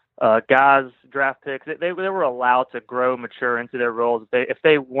 Guys, draft picks, they were allowed to grow, mature into their roles. If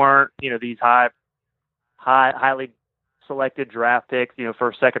they weren't, these highly selected draft picks,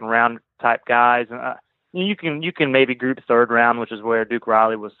 first, second round type guys, you can maybe group third round, which is where Duke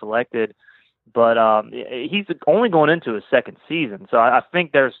Riley was selected. But he's only going into his second season, so I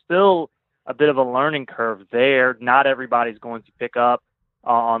think there's still a bit of a learning curve there. Not everybody's going to pick up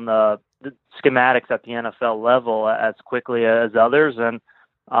on the schematics at the NFL level as quickly as others, and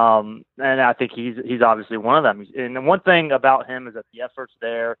And I think he's obviously one of them. And the one thing about him is that the effort's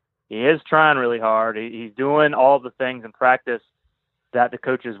there. He is trying really hard. He's doing all the things in practice that the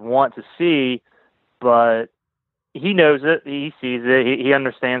coaches want to see, but he knows it. He sees it. He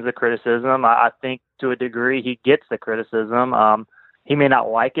understands the criticism. I think to a degree he gets the criticism. He may not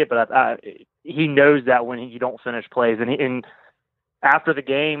like it, but he knows that when you don't finish plays. And after the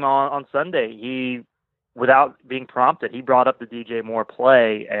game on Sunday, he, without being prompted, he brought up the DJ Moore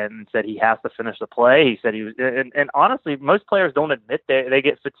play and said he has to finish the play. He said he was, and honestly, most players don't admit they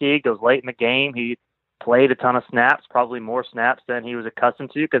get fatigued. It was late in the game. He played a ton of snaps, probably more snaps than he was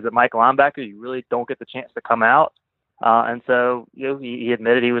accustomed to, because at Mike linebacker, you really don't get the chance to come out. And so, he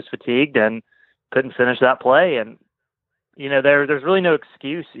admitted he was fatigued and couldn't finish that play. And, there's really no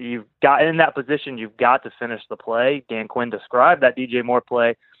excuse. You've got in that position, you've got to finish the play. Dan Quinn described that DJ Moore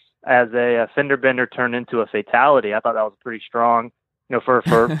play as a fender bender turned into a fatality. I thought that was pretty strong. For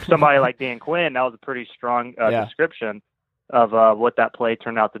somebody like Dan Quinn, that was a pretty strong description of what that play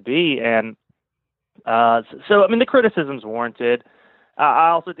turned out to be. And so, I mean, the criticism's warranted. I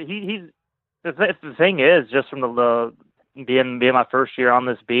also he's the thing is, just from the being my first year on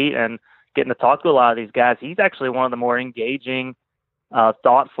this beat and getting to talk to a lot of these guys, he's actually one of the more engaging,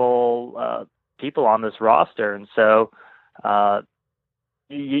 thoughtful people on this roster. And so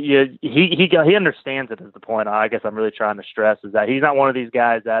he understands it, is the point I guess I'm really trying to stress, is that he's not one of these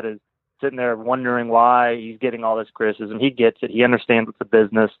guys that is sitting there wondering why he's getting all this criticism. He gets it. He understands it's a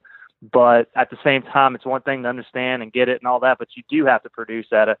business. But at the same time, it's one thing to understand and get it and all that, but you do have to produce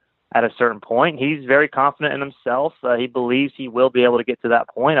at a certain point. He's very confident in himself. He believes he will be able to get to that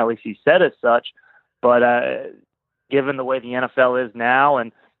point. At least he said as such. But given the way the NFL is now,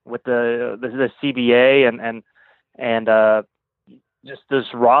 and with the CBA and just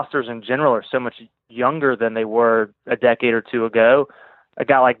those rosters in general are so much younger than they were a decade or two ago, a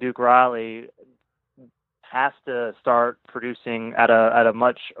guy like Duke Riley has to start producing at a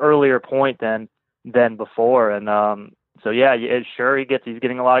much earlier point than before. And so yeah, sure, he's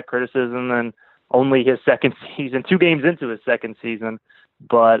getting a lot of criticism, and only his second season, 2 games into his second season,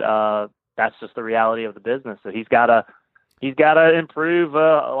 but that's just the reality of the business. So he's got to improve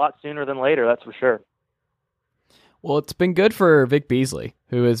a lot sooner than later. That's for sure. Well, it's been good for Vic Beasley,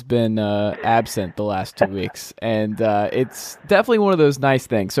 who has been absent the last 2 weeks, and it's definitely one of those nice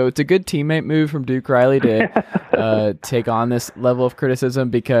things. So it's a good teammate move from Duke Riley to take on this level of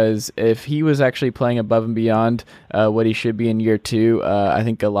criticism, because if he was actually playing above and beyond what he should be in year 2, I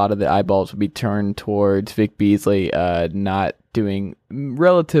think a lot of the eyeballs would be turned towards Vic Beasley not doing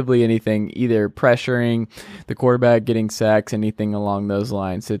relatively anything, either pressuring the quarterback, getting sacks, anything along those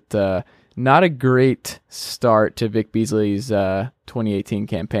lines. Not a great start to Vic Beasley's 2018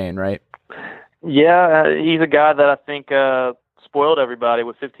 campaign, right? Yeah, he's a guy that I think spoiled everybody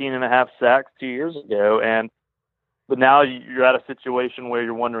with 15.5 sacks 2 years ago. But now you're at a situation where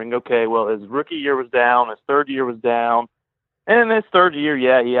you're wondering, okay, well, his rookie year was down, his third year was down. And in his third year,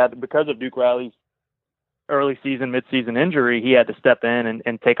 he had, because of Duke Riley's early season, mid-season injury, he had to step in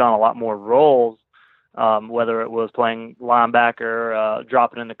and take on a lot more roles. Whether it was playing linebacker,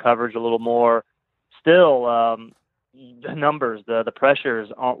 dropping into coverage a little more. Still, the numbers, the pressures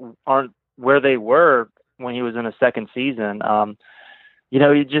aren't where they were when he was in his second season.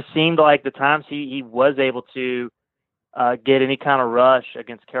 It just seemed like the times he was able to get any kind of rush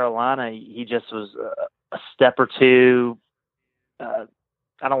against Carolina, he just was a step or two,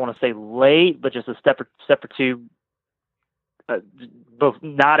 I don't want to say late, but just a step or two, both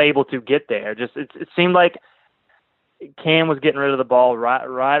not able to get there. Just it seemed like Cam was getting rid of the ball right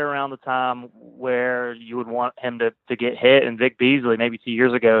around the time where you would want him to get hit, and Vic Beasley maybe 2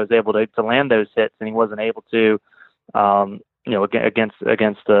 years ago was able to land those hits, and he wasn't able to against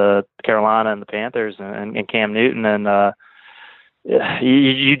the Carolina and the Panthers and Cam Newton. And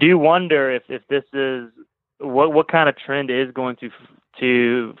you do wonder if this is what kind of trend is going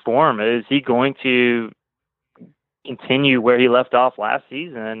to form. Is he going to continue where he left off last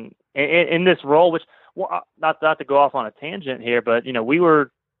season in this role, which, well, not to go off on a tangent here, but we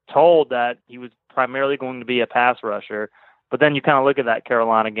were told that he was primarily going to be a pass rusher, but then you kind of look at that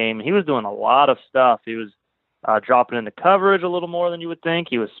Carolina game, and he was doing a lot of stuff. He was dropping into coverage a little more than you would think.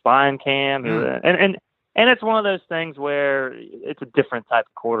 He was spying Cam, and it's one of those things where it's a different type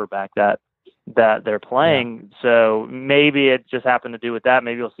of quarterback that they're playing. Yeah. So maybe it just happened to do with that.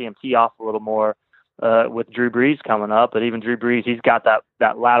 Maybe you'll see him tee off a little more with Drew Brees coming up, but even Drew Brees, he's got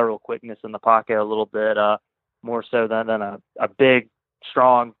that lateral quickness in the pocket a little bit more so than a big,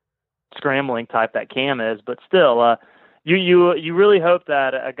 strong, scrambling type that Cam is. But still, you really hope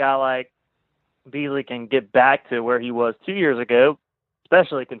that a guy like Beasley can get back to where he was 2 years ago,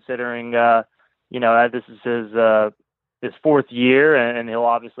 especially considering, this is his fourth year, and he'll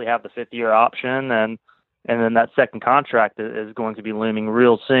obviously have the fifth-year option, and then that second contract is going to be looming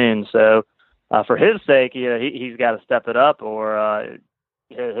real soon. So for his sake, he's got to step it up, or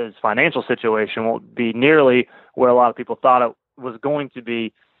his financial situation won't be nearly where a lot of people thought it was going to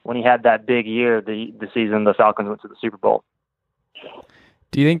be when he had that big year the season the Falcons went to the Super Bowl.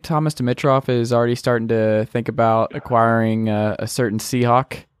 Do you think Thomas Dimitroff is already starting to think about acquiring a certain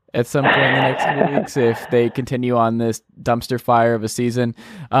Seahawk at some point in the next couple weeks if they continue on this dumpster fire of a season?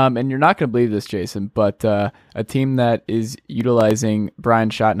 And you're not going to believe this, Jason, but a team that is utilizing Brian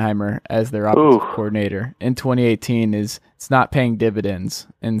Schottenheimer as their offensive coordinator in 2018 it's not paying dividends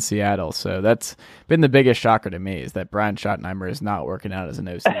in Seattle. So that's been the biggest shocker to me, is that Brian Schottenheimer is not working out as an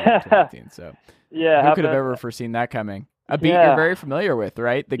OC in 2018. So who could have ever foreseen that coming? A beat you're very familiar with,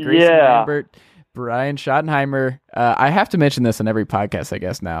 right? The Grayson Lambert, Brian Schottenheimer. I have to mention this on every podcast, I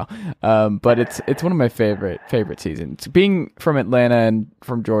guess now, but it's one of my favorite seasons. Being from Atlanta and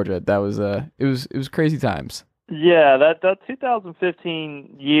from Georgia, that was it was crazy times. Yeah, that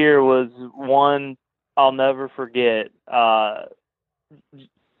 2015 year was one I'll never forget. The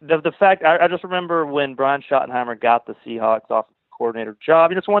fact I just remember when Brian Schottenheimer got the Seahawks offensive coordinator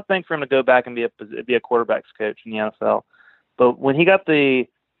job. It's one thing for him to go back and be a quarterback's coach in the NFL, but when he got the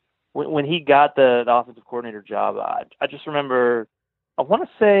offensive coordinator job, I just remember, I want to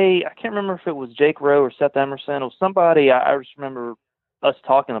say, I can't remember if it was Jake Rowe or Seth Emerson or somebody. I just remember us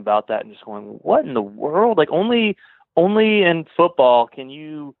talking about that and just going, what in the world? Like only in football can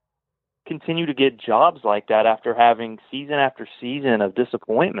you continue to get jobs like that after having season after season of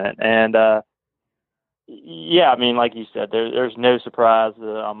disappointment. And like you said, there's no surprise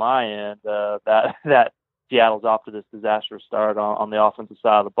on my end that Seattle's off to this disastrous start on the offensive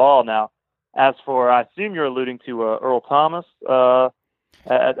side of the ball. Now, as for, I assume you're alluding to Earl Thomas at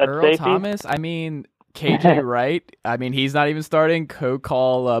Earl safety. Thomas, I mean, KJ Wright, I mean, he's not even starting.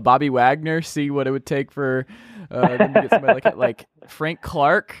 Call Bobby Wagner, see what it would take for them to get somebody like Frank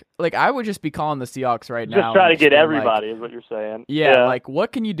Clark. Like, I would just be calling the Seahawks right now. Just try to get everybody, is what you're saying. Yeah, like,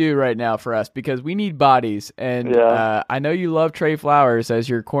 what can you do right now for us? Because we need bodies. And I know you love Trey Flowers as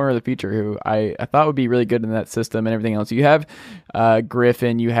your corner of the future, who I thought would be really good in that system and everything else. You have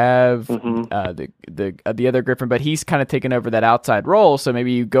Griffin, you have the other Griffin, but he's kind of taken over that outside role, so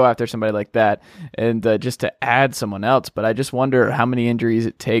maybe you go after somebody like that and just to add someone else. But I just wonder how many injuries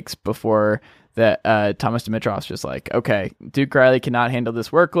it takes before that Thomas Dimitroff's just like, okay, Duke Riley cannot handle this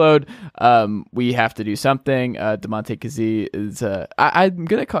workload. We have to do something. Demonte Kazee is I'm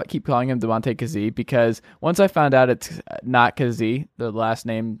going to keep calling him Demonte Kazee, because once I found out it's not Kazee, the last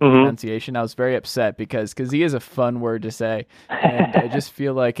name pronunciation, I was very upset, because Kazee is a fun word to say. And I just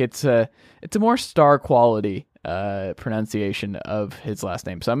feel like it's a more star quality pronunciation of his last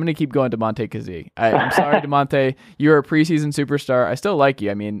name. So I'm going to keep going Demonte Kazee. I'm sorry, Demonte. You're a preseason superstar. I still like you.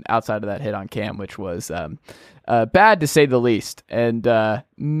 I mean, outside of that hit on Cam, which was bad to say the least, and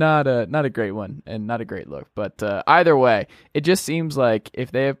not a great one, and not a great look. But either way, it just seems like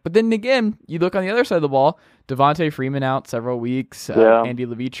if they have. But then again, you look on the other side of the ball. Devontae Freeman out several weeks. Andy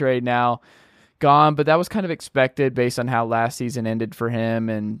Levitre now gone, but that was kind of expected based on how last season ended for him,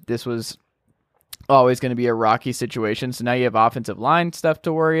 and this was always going to be a rocky situation. So now you have offensive line stuff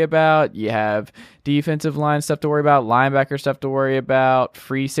to worry about. You have defensive line stuff to worry about, linebacker stuff to worry about,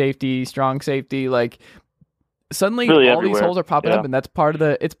 free safety, strong safety. Like, suddenly really all everywhere. These holes are popping up, and that's part of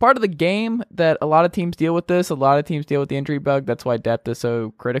the game that a lot of teams deal with this. A lot of teams deal with the injury bug. That's why depth is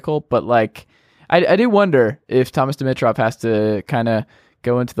so critical. But like, I do wonder if Thomas Dimitroff has to kind of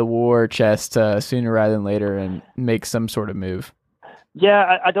go into the war chest sooner rather than later and make some sort of move.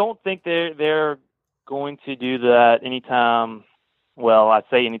 Yeah, I don't think they're going to do that anytime. Well, I'd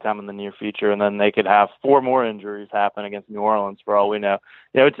say anytime in the near future, and then they could have 4 more injuries happen against New Orleans for all we know.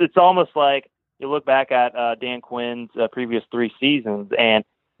 It's almost like you look back at Dan Quinn's previous 3 seasons, and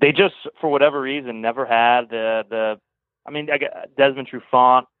they just, for whatever reason, never had Desmond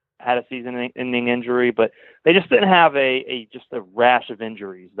Trufant had a season-ending injury, but they just didn't have just a rash of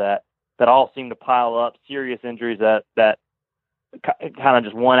injuries that all seemed to pile up, serious injuries that kind of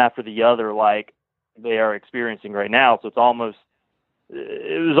just one after the other, like they are experiencing right now. So it was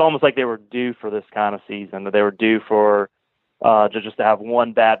almost like they were due for this kind of season, that they were due for just to have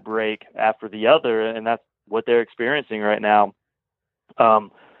one bad break after the other, and that's what they're experiencing right now.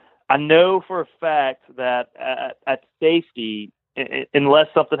 I know for a fact that at safety, unless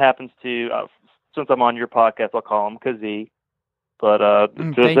something happens to, since I'm on your podcast, I'll call him Kazee. But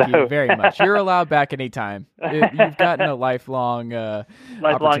thank you very much. You're allowed back anytime. You've gotten a lifelong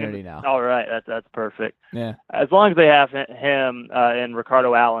opportunity now. All right, that's perfect. Yeah. As long as they have him and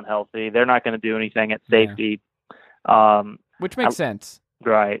Ricardo Allen healthy, they're not going to do anything at safety. Which makes sense.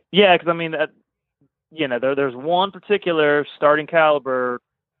 Right. Yeah, because, I mean, there's one particular starting caliber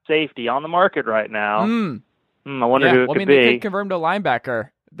safety on the market right now. I wonder who it could be. They could convert him to linebacker.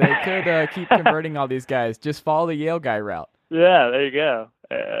 They could keep converting all these guys. Just follow the Yale guy route. Yeah, there you go.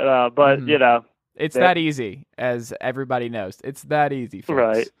 But, it's that easy, as everybody knows. It's that easy, folks.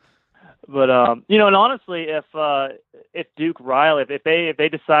 Right. But, and honestly, if Duke Riley, if they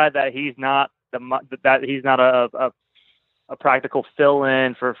decide that he's not a practical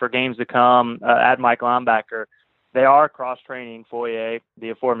fill-in for games to come at Mike linebacker, they are cross-training Foye, the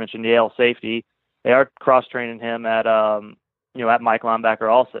aforementioned Yale safety. They are cross-training him at Mike linebacker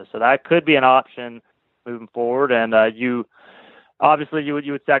also. So that could be an option moving forward. And you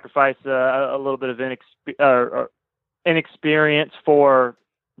would sacrifice a little bit of inexperience for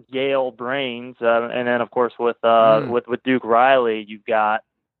Yale brains, and then of course with Duke Riley, you've got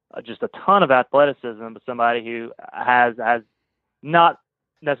just a ton of athleticism, but somebody who has not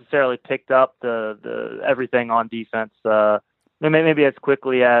necessarily picked up the everything on defense, maybe as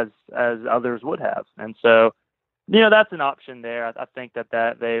quickly as others would have. And so, that's an option there. I think that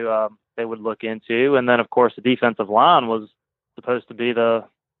they would look into. And then of course the defensive line was supposed to be that's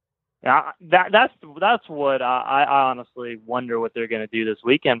what I honestly wonder what they're going to do this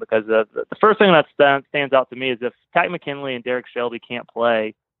weekend, because the first thing that stands out to me is if Ty McKinley and Derek Shelby can't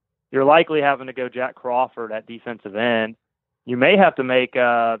play, you're likely having to go Jack Crawford at defensive end. You may have to make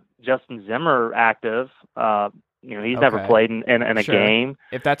Justin Zimmer active. He's never played in a game.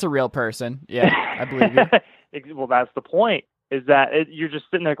 If that's a real person, yeah, I believe you. Well, that's the point, is that you're just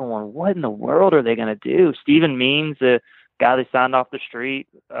sitting there going, what in the world are they going to do? Stephen Means, the guy they signed off the street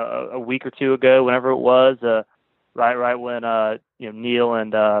a week or two ago, whenever it was, right when Neal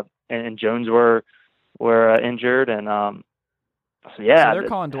and Jones were injured, and so they're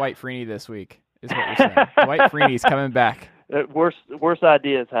calling Dwight Freeney this week, is what you're saying. Dwight Freeney's coming back. Worse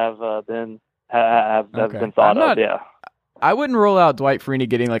ideas have been thought of. Yeah, I wouldn't rule out Dwight Freeney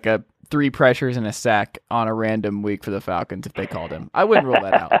getting like 3 pressures and a sack on a random week for the Falcons if they called him. I wouldn't rule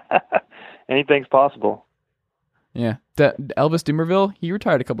that out. Anything's possible. Yeah. Elvis Dumerville, he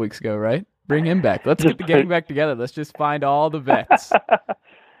retired a couple weeks ago, right? Bring him back. Let's get the gang back together. Let's just find all the vets.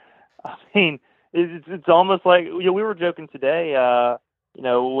 I mean, it's almost like, we were joking today, when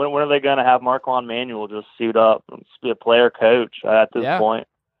are they going to have Marquand Manuel just suit up and be a player coach at this point?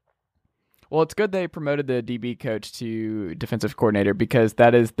 Well, it's good they promoted the DB coach to defensive coordinator, because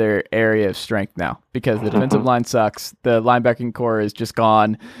that is their area of strength now, because the defensive line sucks. The linebacking core is just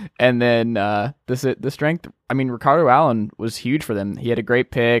gone. And then the strength, I mean, Ricardo Allen was huge for them. He had a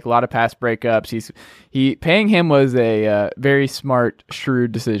great pick, a lot of pass breakups. Paying him was a very smart,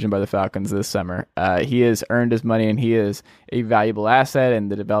 shrewd decision by the Falcons this summer. He has earned his money, and he is a valuable asset in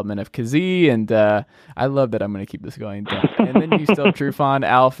the development of Kazee. And I love that I'm going to keep this going. And then you still have Trufant,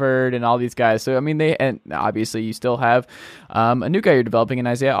 Alford, and all these guys. So, I mean, and obviously you still have a new guy you're developing in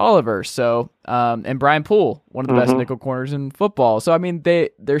Isaiah Oliver. So, and Brian Poole, one of the best nickel corners in football. So, I mean,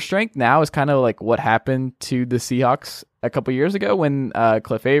 their strength now is kind of like what happened to the Seahawks a couple years ago when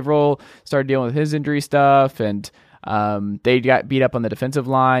Cliff Averill started dealing with his injury stuff, and they got beat up on the defensive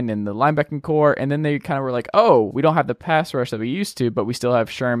line and the linebacking core, and then they kind of were like, oh, we don't have the pass rush that we used to, but we still have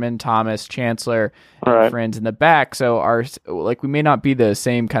Sherman, Thomas, Chancellor, and friends in the back. So we may not be the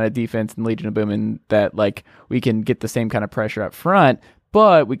same kind of defense in Legion of Boom, in that we can get the same kind of pressure up front,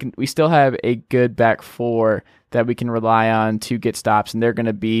 but we still have a good back four that we can rely on to get stops, and they're going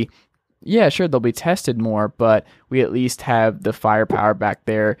to be, yeah, sure, they'll be tested more, but we at least have the firepower back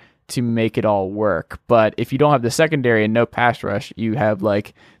there to make it all work. But if you don't have the secondary and no pass rush, you have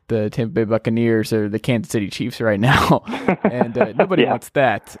the Tampa Bay Buccaneers or the Kansas City Chiefs right now, and nobody wants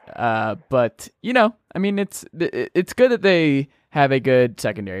that. But I mean, it's good that they have a good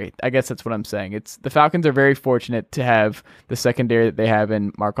secondary. I guess that's what I'm saying. The Falcons are very fortunate to have the secondary that they have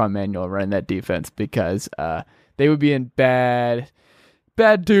in Marquand Manuel running that defense, because they would be in bad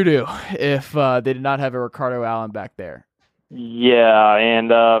doo-doo if they did not have a Ricardo Allen back there. Yeah,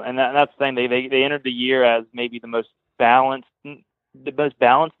 and that's the thing. They entered the year as maybe the most balanced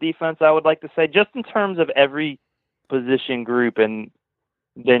defense, I would like to say, just in terms of every position group, and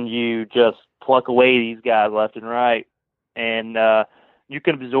then you just pluck away these guys left and right, and you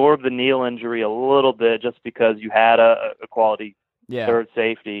can absorb the Neal injury a little bit just because you had a quality third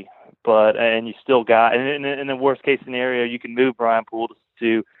safety, and you still got, and in the worst case scenario, you can move Brian Poole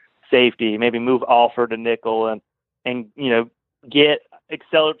to safety, maybe move Alford to nickel, and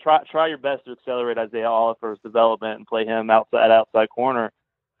try your best to accelerate Isaiah Oliver's development and play him outside corner,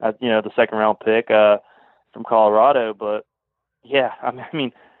 as the second round pick from Colorado. But yeah, I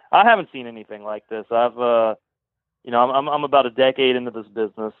mean, I haven't seen anything like this. I'm about a decade into this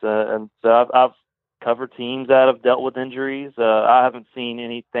business, and so I've covered teams that have dealt with injuries. I haven't seen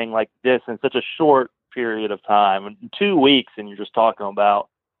anything like this in such a short period of time. In 2 weeks, and you're just talking about,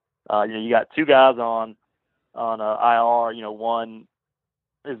 you got two guys on IR. One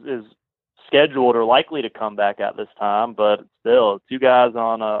is scheduled or likely to come back at this time, but still two guys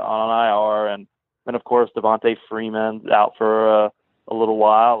on IR, and then of course Devontae Freeman's out for a little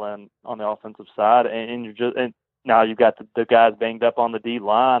while, and on the offensive side, and now you've got the guys banged up on the D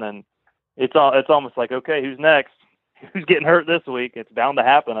line, and it's almost like, okay, who's next? Who's getting hurt this week? It's bound to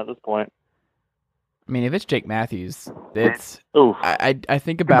happen at this point. I mean, if it's Jake Matthews, I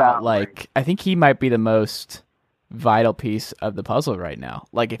think about, like, I think he might be the most vital piece of the puzzle right now.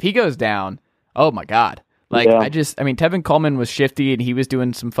 Like, if he goes down, oh my God. Like, yeah. Tevin Coleman was shifty and he was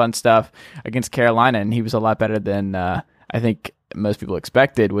doing some fun stuff against Carolina, and he was a lot better than I think most people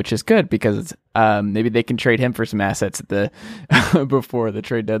expected, which is good because maybe they can trade him for some assets at the before the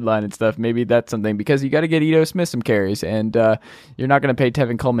trade deadline and stuff. Maybe that's something, because you got to get Ito Smith some carries, and you're not going to pay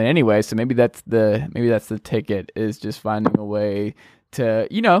Tevin Coleman anyway. So maybe that's the ticket, is just finding a way to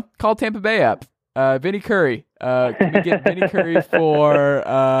call Tampa Bay up. Vinny Curry, can we get Vinny Curry for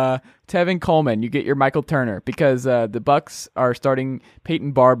Tevin Coleman? You get your Michael Turner, because the Bucs are starting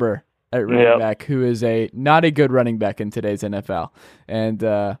Peyton Barber at running back, who is not a good running back in today's NFL, and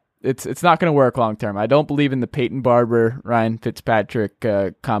it's not going to work long term. I don't believe in the Peyton Barber Ryan Fitzpatrick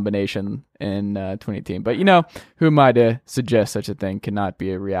combination in 2018. But who am I to suggest such a thing cannot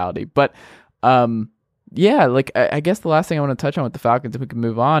be a reality? But I guess the last thing I want to touch on with the Falcons, if we can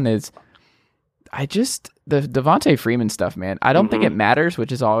move on, is the Devontae Freeman stuff, man. I don't think it matters,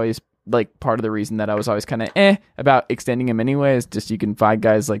 which is always like part of the reason that I was always kind of about extending him anyway, is just you can find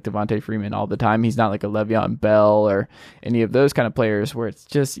guys like Devontae Freeman all the time. He's not like a Le'Veon Bell or any of those kind of players where it's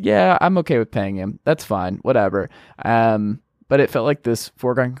just, I'm okay with paying him. That's fine, whatever. But it felt like this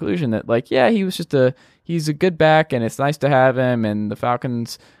foregone conclusion that, like, he's a good back and it's nice to have him, and the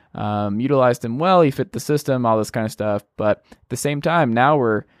Falcons utilized him well. He fit the system, all this kind of stuff. But at the same time,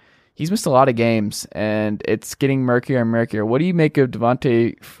 now he's missed a lot of games, and it's getting murkier and murkier. What do you make of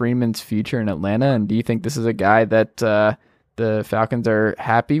Devontae Freeman's future in Atlanta, and do you think this is a guy that the Falcons are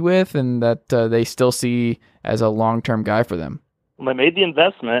happy with and that they still see as a long-term guy for them? Well, they made the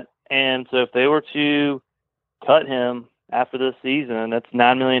investment, and so if they were to cut him after this season, that's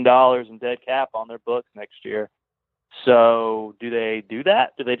 $9 million in dead cap on their books next year. So do they do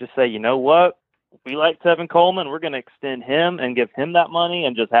that? Do they just say, you know what? We like Tevin Coleman, we're going to extend him and give him that money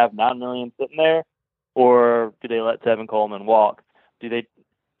and just have $9 million sitting there? Or do they let Tevin Coleman walk? You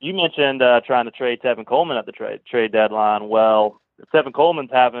mentioned trying to trade Tevin Coleman at the trade deadline. Well, if Tevin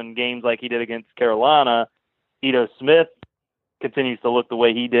Coleman's having games like he did against Carolina, Ito Smith continues to look the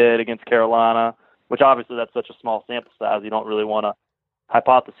way he did against Carolina, which obviously that's such a small sample size. You don't really want to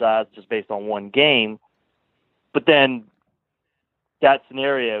hypothesize just based on one game. But then that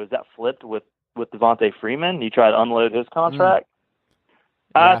scenario, is that flipped with Devontae Freeman? You try to unload his contract.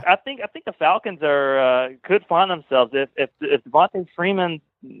 Yeah. I think the Falcons could find themselves if Devontae Freeman's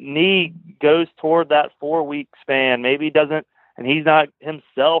knee goes toward that 4-week span. Maybe he doesn't, and he's not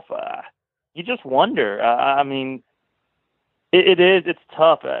himself. You just wonder. It's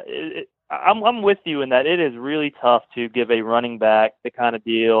tough. I'm with you in that it is really tough to give a running back the kind of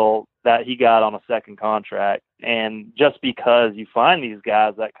deal that he got on a second contract, and just because you find these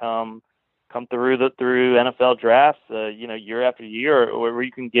guys that come through NFL drafts, year after year, where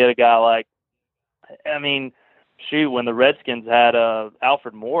you can get a guy like, when the Redskins had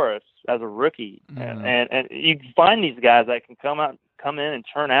Alfred Morris as a rookie, and you find these guys that can come in and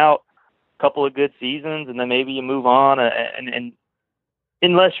turn out a couple of good seasons, and then maybe you move on, and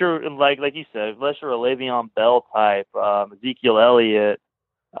unless you're like you said, unless you're a Le'Veon Bell type, Ezekiel Elliott,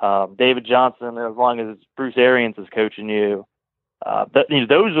 David Johnson, as long as Bruce Arians is coaching you.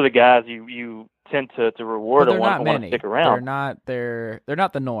 Those are the guys you tend to reward and want to stick around. They're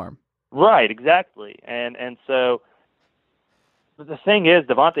not the norm. Right, exactly. And so the thing is,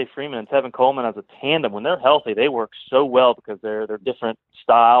 Devontae Freeman and Tevin Coleman as a tandem, when they're healthy, they work so well because they're different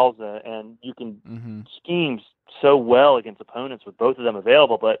styles, and you can scheme so well against opponents with both of them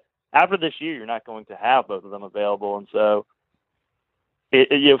available. But after this year, you're not going to have both of them available, and so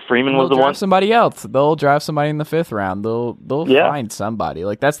Freeman was the one. Somebody else. They'll draft somebody in the 5th round. They'll find somebody.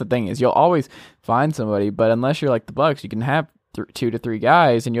 Like, that's the thing, is you'll always find somebody. But unless you're like the Bucs, you can have 2 to 3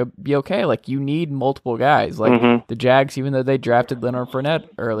 guys, and you'll be okay. Like, you need multiple guys. Like the Jags, even though they drafted Leonard Fournette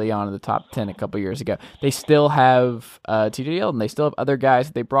early on in the top 10 a couple years ago, they still have T.J. Yeldon. They still have other guys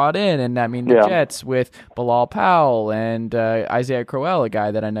that they brought in, and I mean the Jets with Bilal Powell and Isaiah Crowell, a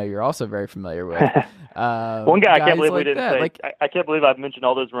guy that I know you're also very familiar with. One guy I can't believe we didn't say. Like, I can't believe I've mentioned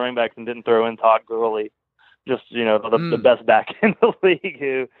all those running backs and didn't throw in Todd Gurley, just the best back in the league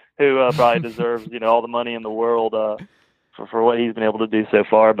who probably deserves all the money in the world for what he's been able to do so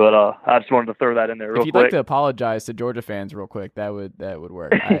far. But I just wanted to throw that in there real quick. If you'd like to apologize to Georgia fans real quick, that would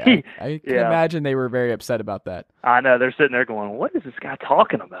work. I can imagine they were very upset about that. I know, they're sitting there going, "What is this guy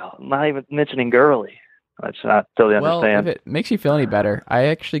talking about?" I'm not even mentioning Gurley. I totally understand. Well, if it makes you feel any better, I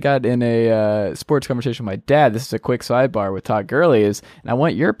actually got in a sports conversation with my dad. This is a quick sidebar with Todd Gurley, and I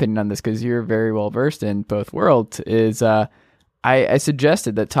want your opinion on this because you're very well versed in both worlds. I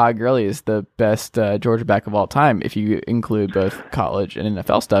suggested that Todd Gurley is the best Georgia back of all time if you include both college and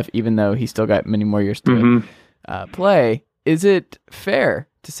NFL stuff, even though he's still got many more years to play. Is it fair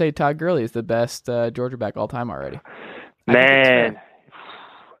to say Todd Gurley is the best Georgia back all time already?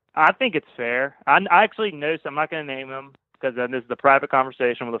 I think it's fair. I actually know, so I'm not going to name him because this is a private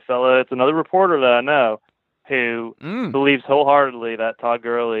conversation with a fellow. It's another reporter that I know who believes wholeheartedly that Todd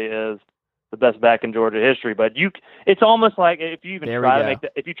Gurley is the best back in Georgia history. But it's almost like if you try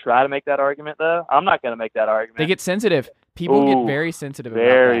to make that argument, though, I'm not going to make that argument. They get sensitive. People get very sensitive.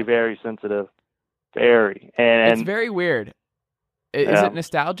 Very, very sensitive. Very, and it's very weird. Is it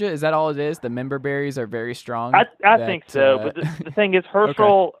nostalgia? Is that all it is? The member berries are very strong. I think so. But the thing is,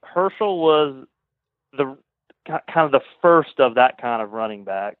 Herschel was the kind of the first of that kind of running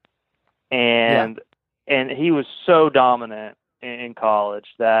back, and he was so dominant in college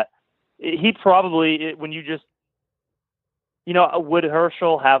that he probably, when you just, would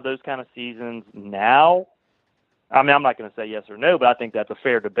Herschel have those kind of seasons now? I mean, I'm not going to say yes or no, but I think that's a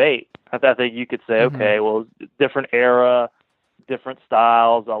fair debate. I think you could say, okay, well, different era, different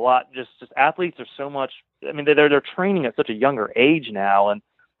styles, a lot. Just athletes are so much. I mean, they're training at such a younger age now, and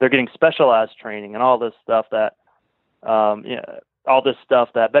they're getting specialized training and all this stuff that, all this stuff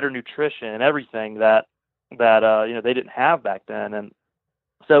that better nutrition and everything that they didn't have back then. And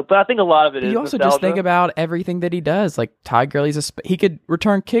so, but I think a lot of it is. You also nostalgia. Just think about everything that he does. Like Todd Gurley's, he could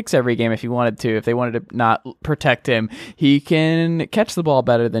return kicks every game if he wanted to. If they wanted to not protect him, he can catch the ball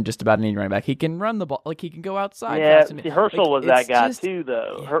better than just about any running back. He can run the ball, like he can go outside. Yeah, Herschel was that guy too,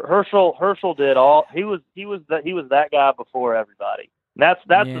 though. Herschel did all. He was that guy before everybody. That's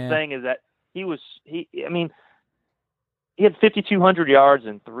the thing, is that he had 5,200 yards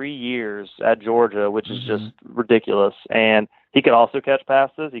in 3 years at Georgia, which is just ridiculous. And he could also catch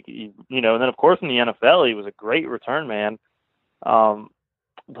passes. And then of course in the NFL, he was a great return man. But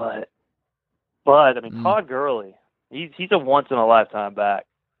I mean, Todd Gurley, he's a once in a lifetime back.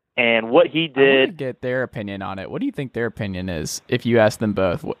 And what he did. I want to get their opinion on it. What do you think their opinion is if you ask them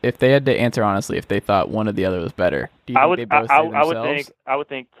both? If they had to answer honestly, if they thought one or the other was better, do you think they both say themselves? I would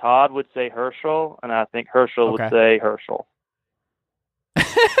think Todd would say Herschel, and I think Herschel would say Herschel.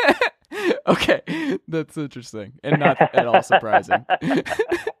 Okay, that's interesting and not at all surprising. It's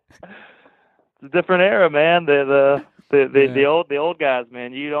a different era, man. The old guys,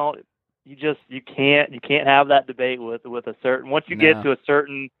 man. You can't have that debate with a certain. Once you get to a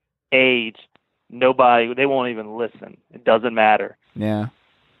certain age, they won't even listen. It doesn't matter. Yeah.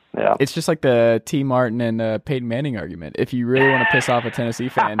 Yeah. It's just like the T. Martin and Peyton Manning argument. If you really want to piss off a Tennessee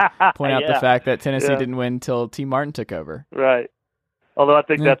fan, point out the fact that Tennessee didn't win until T. Martin took over. Right. Although I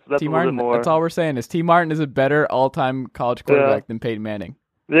think that's T. a Martin, little more. That's all we're saying is T. Martin is a better all-time college quarterback than Peyton Manning.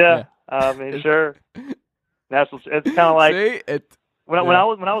 Yeah. I mean, sure. It's kind of like when I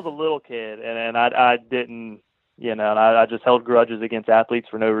was a little kid and I didn't, and I just held grudges against athletes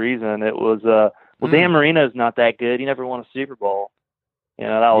for no reason. It was Dan Marino's not that good. He never won a Super Bowl. It's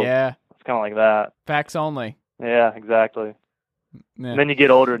kind of like that. Facts only. Yeah, exactly. Yeah. And then you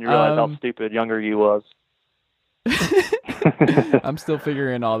get older and you realize how stupid younger you was. I'm still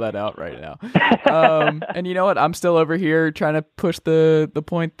figuring all that out right now. And you know what? I'm still over here trying to push the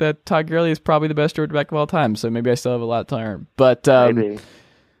point that Todd Gurley is probably the best Georgia back of all time. So maybe I still have a lot to learn. But maybe.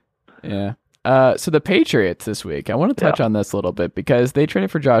 Yeah. So the Patriots this week, I want to touch on this a little bit because they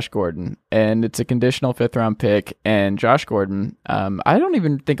traded for Josh Gordon, and it's a conditional 5th-round pick. And Josh Gordon, I don't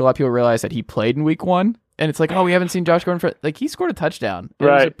even think a lot of people realize that he played in week 1. And it's like, we haven't seen Josh Gordon he scored a touchdown. It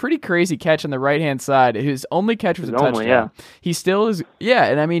was a pretty crazy catch on the right-hand side. His only catch was a touchdown. Yeah. He still is,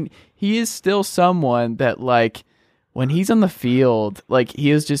 and I mean, he is still someone that, when he's on the field,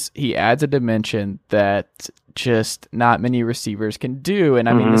 he adds a dimension that just not many receivers can do. And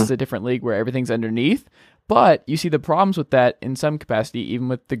I mean, this is a different league where everything's underneath, But you see the problems with that in some capacity, even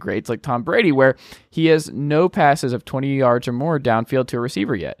with the greats like Tom Brady, where he has no passes of 20 yards or more downfield to a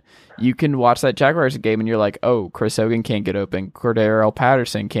receiver yet. You can watch that Jaguars game and you're like, oh, Chris Hogan can't get open. Cordero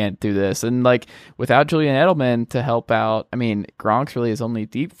Patterson can't do this. And like without Julian Edelman to help out, I mean, Gronk's really his only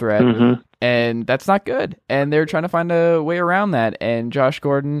deep threat. And that's not good. And they're trying to find a way around that. And Josh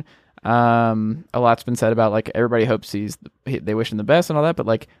Gordon, a lot's been said about like everybody hopes they wish him the best and all that, but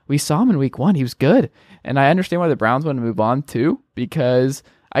like we saw him in week 1, he was good. And I understand why the Browns want to move on too, because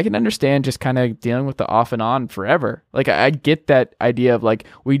I can understand just kind of dealing with the off and on forever. Like I get that idea of like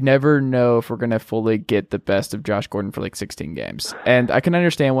we never know if we're going to fully get the best of Josh Gordon for like 16 games. And I can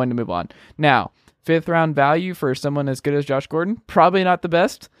understand when to move on. Now, 5th round value for someone as good as Josh Gordon, probably not the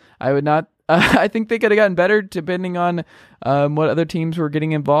best. I would not. I think they could have gotten better depending on what other teams were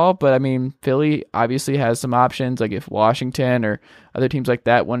getting involved. But I mean, Philly obviously has some options. Like if Washington or other teams like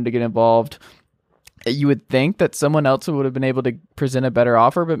that wanted to get involved, you would think that someone else would have been able to present a better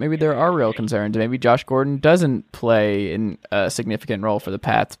offer. But maybe there are real concerns. Maybe Josh Gordon doesn't play in a significant role for the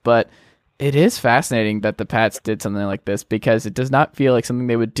Pats. But it is fascinating that the Pats did something like this, because it does not feel like something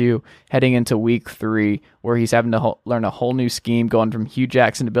they would do heading into week 3, where he's having to learn a whole new scheme going from Hugh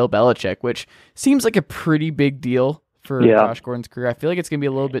Jackson to Bill Belichick, which seems like a pretty big deal for Josh Gordon's career. I feel like it's going to be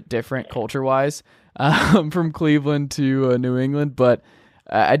a little bit different culture-wise from Cleveland to New England, but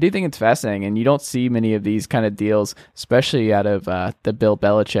I do think it's fascinating, and you don't see many of these kind of deals, especially out of the Bill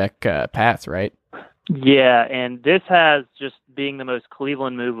Belichick Pats, right? Yeah, and this has just being the most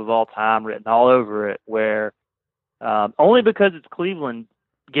Cleveland move of all time written all over it, where only because it's Cleveland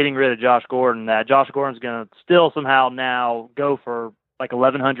getting rid of Josh Gordon, that Josh Gordon's going to still somehow now go for like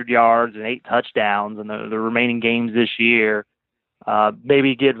 1,100 yards and 8 touchdowns in the remaining games this year,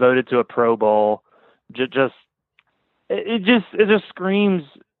 maybe get voted to a Pro Bowl. It just screams,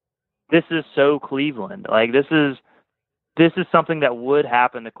 this is so Cleveland. Like this is something that would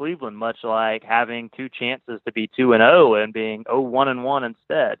happen to Cleveland, much like having 2 chances to be 2-0 and being 0-1-1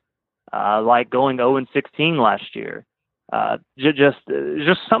 instead, like going 0-16 last year. Just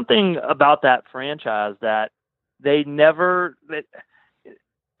something about that franchise that they can never get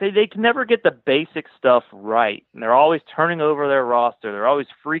the basic stuff right, and they're always turning over their roster. They're always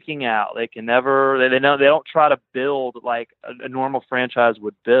freaking out. They don't try to build like a normal franchise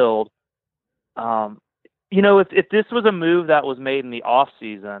would build. If this was a move that was made in the off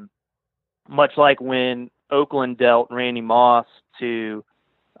season, much like when Oakland dealt Randy Moss to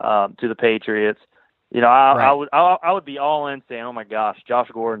the Patriots, I would be all in saying, oh my gosh, Josh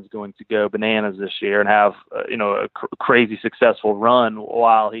Gordon's going to go bananas this year and have a crazy successful run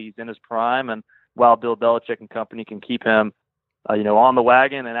while he's in his prime, and while Bill Belichick and company can keep him on the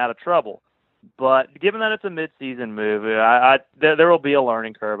wagon and out of trouble. But given that it's a mid-season move, there will be a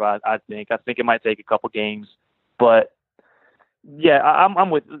learning curve. I think it might take a couple games, but yeah,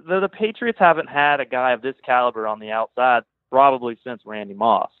 I'm with the Patriots. Haven't had a guy of this caliber on the outside probably since Randy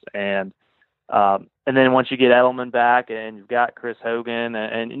Moss, and then once you get Edelman back and you've got Chris Hogan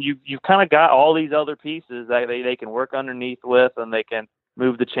and you've kind of got all these other pieces that they can work underneath with, and they can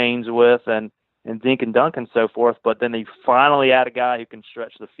move the chains with, and dink and dunk and so forth, but then they finally add a guy who can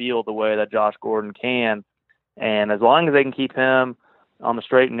stretch the field the way that Josh Gordon can, and as long as they can keep him on the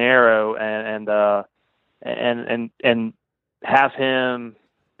straight and narrow and have him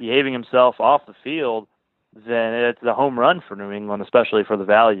behaving himself off the field, then it's a home run for New England, especially for the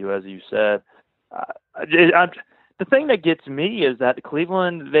value, as you said. The thing that gets me is that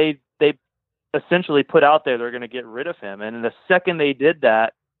Cleveland, they essentially put out there they're going to get rid of him, and the second they did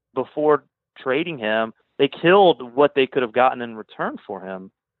that, before trading him, they killed what they could have gotten in return for him.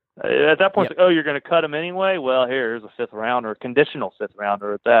 At that point, Yep. It's like, you're going to cut him anyway? Well, here's a 5th rounder, a conditional 5th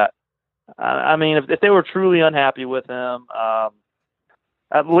rounder at that. I mean, if they were truly unhappy with him,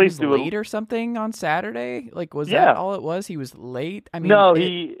 at least he was late or something on Saturday. Like, was that all it was? He was late. I mean, no,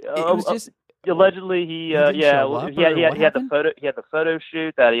 it was just allegedly he had the photo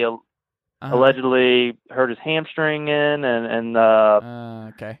shoot that he allegedly hurt his hamstring in, and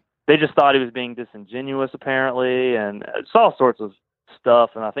okay. They just thought he was being disingenuous, apparently, and it's all sorts of stuff.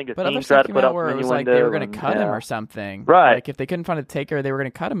 And I think his team tried to put up where it was like they were going to cut him or something, right? Like if they couldn't find a taker, they were going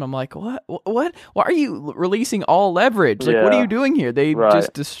to cut him. I'm like, what? Why are you releasing all leverage? Like, what are you doing here? They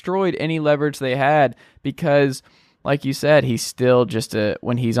just destroyed any leverage they had because, like you said, he's still just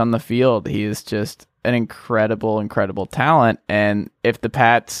when he's on the field, he is just an incredible talent. And if the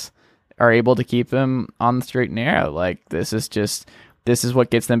Pats are able to keep him on the straight and narrow, like this is what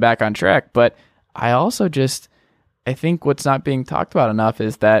gets them back on track. But I also I think what's not being talked about enough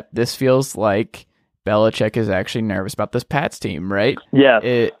is that this feels like Belichick is actually nervous about this Pats team, right? Yes,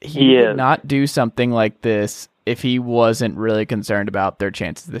 he is. did not do something like this if he wasn't really concerned about their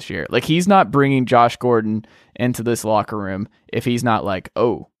chances this year. Like, he's not bringing Josh Gordon into this locker room if he's not like,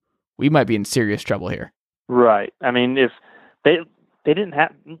 oh, we might be in serious trouble here. Right. I mean, if they didn't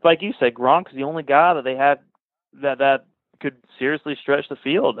have, like you said, Gronk's the only guy that they had that could seriously stretch the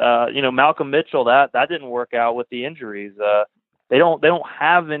field. Malcolm Mitchell, that didn't work out with the injuries. They don't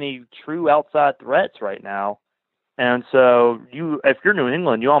have any true outside threats right now, and so if you're New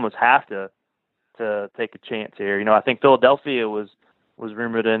England, you almost have to take a chance here. I think Philadelphia was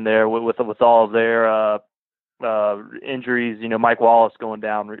rumored in there with all of their injuries. Mike Wallace going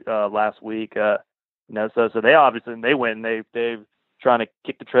down last week. So they obviously they went and they've trying to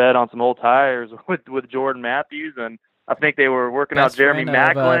kick the tread on some old tires with Jordan Matthews, and I think they were working out Jeremy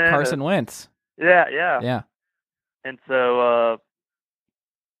Maclin, Carson Wentz. Yeah. And so,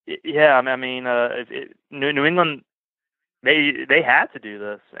 if New England, they had to do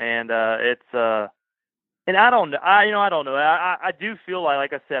this, and and I don't know. I don't know. I do feel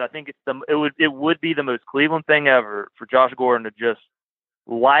like I said, I think it would be the most Cleveland thing ever for Josh Gordon to just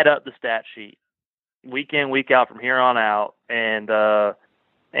light up the stat sheet week in, week out from here on out, and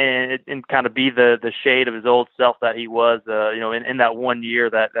kind of be the shade of his old self that he was, in that 1 year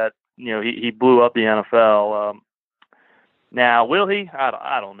that he blew up the NFL. Now, will he?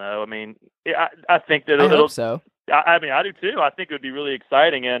 I don't know. I mean, I think that I hope so. I mean, I do too. I think it would be really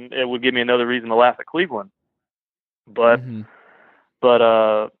exciting, and it would give me another reason to laugh at Cleveland. But,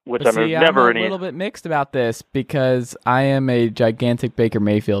 which I'm never a little bit mixed about this because I am a gigantic Baker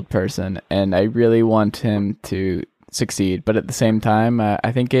Mayfield person, and I really want him to succeed. But at the same time,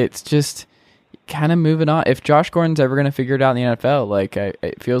 I think it's just kind of moving on. If Josh Gordon's ever going to figure it out in the NFL,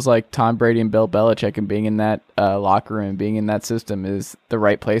 it feels like Tom Brady and Bill Belichick and being in that locker room, being in that system is the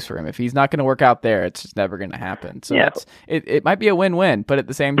right place for him. If he's not going to work out there, it's just never going to happen. So it might be a win-win, but at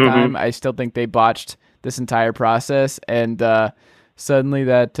the same time, I still think they botched this entire process, and suddenly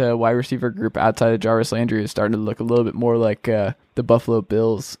that wide receiver group outside of Jarvis Landry is starting to look a little bit more like the Buffalo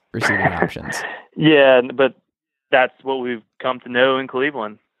Bills receiving options. Yeah, but that's what we've come to know in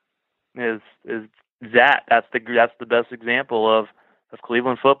Cleveland. Is that that's the best example of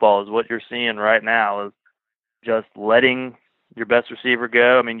Cleveland football is what you're seeing right now is just letting your best receiver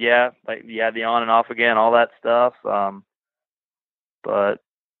go. I mean, the on and off again, all that stuff. But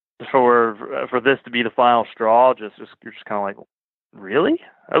for this to be the final straw, you're just kind of like, really?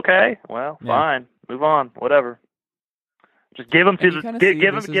 Okay, well, fine, move on, whatever. Just give him give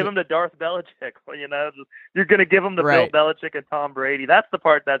him to Darth Belichick. You're going to give him to Bill Belichick and Tom Brady. That's the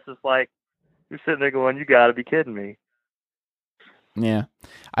part that's just like you're sitting there going, "You got to be kidding me." Yeah,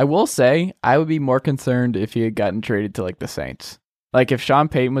 I will say I would be more concerned if he had gotten traded to the Saints. Like if Sean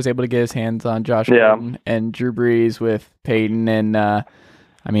Payton was able to get his hands on Josh Gordon and Drew Brees with Payton and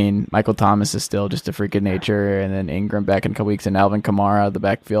Michael Thomas is still just a freak of nature, and then Ingram back in a couple weeks, and Alvin Kamara out of the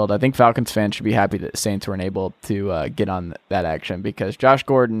backfield. I think Falcons fans should be happy that the Saints weren't able to get on that action because Josh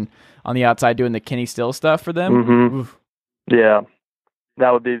Gordon on the outside doing the Kenny Still stuff for them. Mm-hmm. Yeah,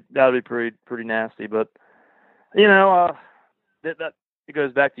 that would be pretty nasty. But that it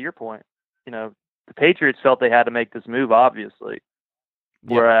goes back to your point. The Patriots felt they had to make this move, obviously,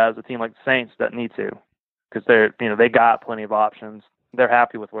 whereas a team like the Saints doesn't need to because they got plenty of options. They're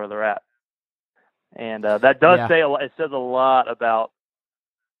happy with where they're at. And that does it says a lot about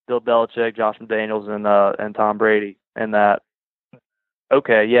Bill Belichick, Josh McDaniels, and Tom Brady, and that,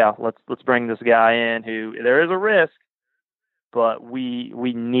 let's bring this guy in who there is a risk, but we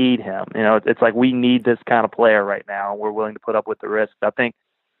need him. It's like we need this kind of player right now, and we're willing to put up with the risk. I think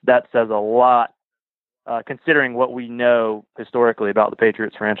that says a lot, considering what we know historically about the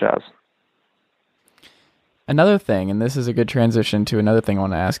Patriots franchise. Another thing, and this is a good transition to another thing I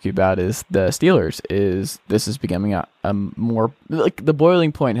want to ask you about, is the Steelers. This is becoming a more the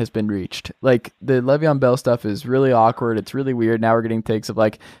boiling point has been reached. Like the Le'Veon Bell stuff is really awkward. It's really weird. Now we're getting takes of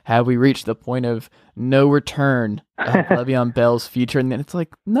have we reached the point of no return of Le'Veon Bell's future? And then it's like,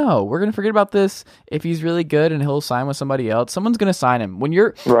 no, we're gonna forget about this. If he's really good and he'll sign with somebody else, someone's gonna sign him. When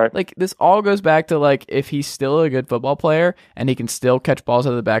you're this all goes back to if he's still a good football player and he can still catch balls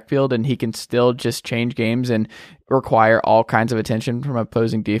out of the backfield and he can still just change games and require all kinds of attention from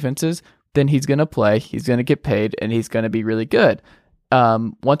opposing defenses, then he's going to play, he's going to get paid, and he's going to be really good.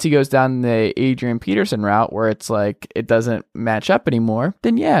 Once he goes down the Adrian Peterson route where it's it doesn't match up anymore,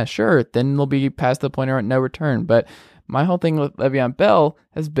 then yeah, sure, then they'll be past the point of no return. But my whole thing with Le'Veon Bell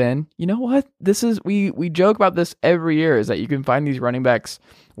has been, you know what? This is we joke about this every year, is that you can find these running backs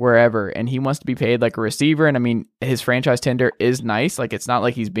wherever, and he wants to be paid like a receiver. And I mean, his franchise tender is nice. Like, it's not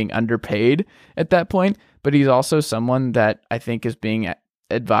like he's being underpaid at that point, but he's also someone that I think is being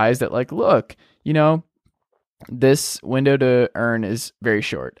advised that, like, look, you know, this window to earn is very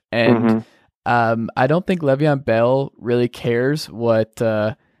short. And I don't think Le'Veon Bell really cares what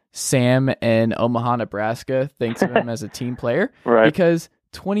Sam in Omaha, Nebraska thinks of him as a team player, Right. because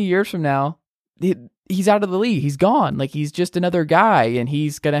 20 years from now, he's out of the league. He's gone. Like, he's just another guy, and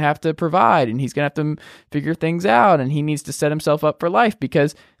he's going to have to provide, and he's going to have to figure things out, and he needs to set himself up for life,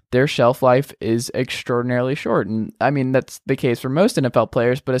 because their shelf life is extraordinarily short. And I mean, that's the case for most NFL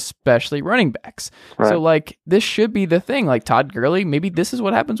players, but especially running backs. Right. So, like, this should be the thing. Like, Todd Gurley, maybe this is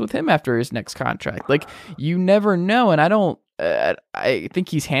what happens with him after his next contract. Like, you never know. And I think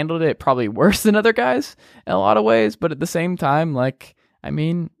he's handled it probably worse than other guys in a lot of ways. But at the same time, like, I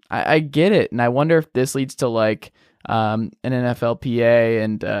mean, I get it. And I wonder if this leads to, like, an NFLPA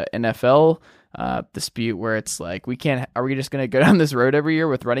and NFL dispute where it's like, are we just going to go down this road every year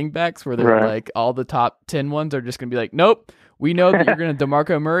with running backs where they're Right. like, all the top 10 ones are just going to be like, nope, we know that you're going to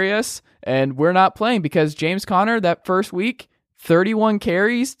DeMarco Murray us, and we're not playing, because James Conner that first week, 31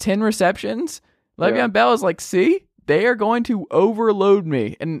 carries, 10 receptions. Le'Veon Bell is like, see, they are going to overload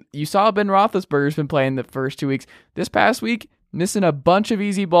me. And you saw Ben Roethlisberger's been playing the first 2 weeks. This past week, missing a bunch of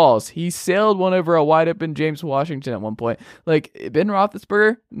easy balls. He sailed one over a wide open James Washington at one point. Like, Ben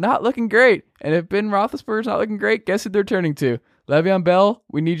Roethlisberger, not looking great. And if Ben Roethlisberger's not looking great, guess who they're turning to? Le'Veon Bell,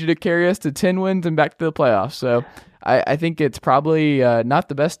 we need you to carry us to 10 wins and back to the playoffs. So I think it's probably not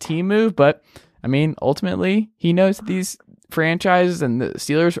the best team move, but I mean, ultimately, he knows that these franchises and the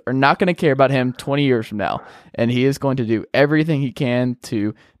Steelers are not going to care about him 20 years from now. And he is going to do everything he can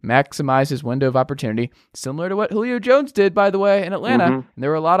to maximize his window of opportunity, similar to what Julio Jones did, by the way, in Atlanta. And there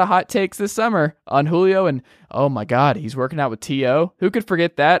were a lot of hot takes this summer on Julio, and oh my God, he's working out with T.O. Who could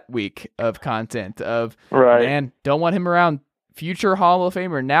forget that week of content of, man, don't want him around future Hall of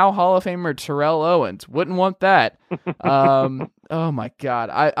Famer, now Hall of Famer Terrell Owens. Wouldn't want that. Oh my God.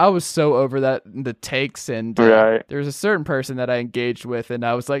 I was so over that, the takes, and there was a certain person that I engaged with, and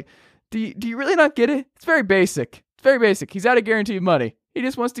I was like, do you really not get it? It's very basic. It's very basic. He's out of guaranteed money. He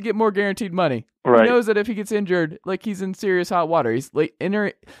just wants to get more guaranteed money. Right. He knows that if he gets injured, like, he's in serious hot water. He's like,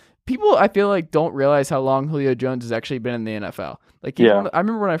 people, I feel like, don't realize how long Julio Jones has actually been in the NFL. Like, I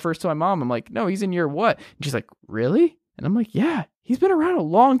remember when I first told my mom, I'm like, no, he's in year what? And she's like, really? And I'm like, yeah, he's been around a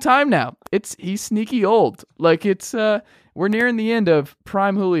long time now. He's sneaky old. Like, we're nearing the end of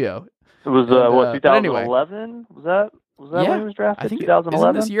prime Julio. It was 2011? Anyway, was that when he was drafted? I think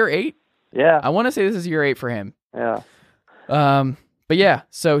 2011. Isn't this year 8? Yeah, I want to say this is year 8 for him. Yeah. But yeah,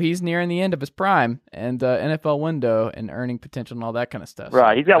 so he's nearing the end of his prime and NFL window and earning potential and all that kind of stuff.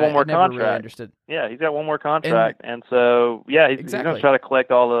 Right, he's got one more I never contract. really understood. Yeah, he's got one more contract, and so he's going to try to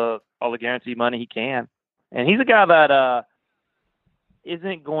collect all the guaranteed money he can. And he's a guy that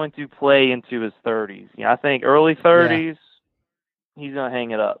isn't going to play into his 30s. I think early 30s, he's going to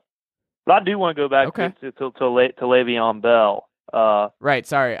hang it up. But I do want to go back to Le'Veon Bell. Right,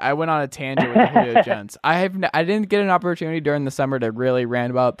 sorry, I went on a tangent with the Julio Jones. I didn't get an opportunity during the summer to really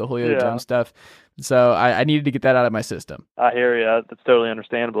rant about the Julio Jones stuff, so I needed to get that out of my system. I hear you. That's totally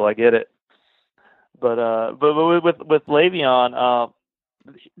understandable. I get it. But with Le'Veon,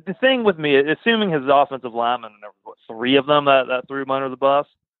 the thing with me, assuming his offensive linemen, there were 3 of them that threw him under the bus,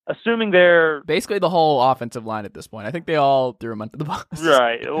 assuming they're basically the whole offensive line at this point. I think they all threw him under the bus.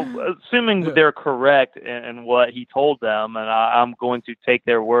 Right. Assuming they're correct in what he told them, and I'm going to take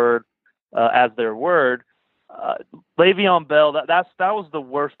their word as their word. Le'Veon Bell, that was the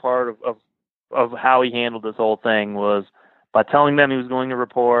worst part of how he handled this whole thing, was by telling them he was going to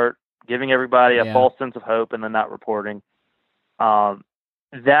report, giving everybody a false sense of hope, and then not reporting.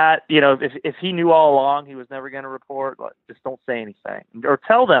 That, if he knew all along he was never going to report, just don't say anything, or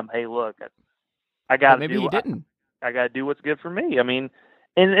tell them, hey, look, I got to do. I got to do what's good for me. I mean,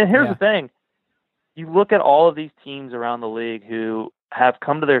 and here's the thing: you look at all of these teams around the league who have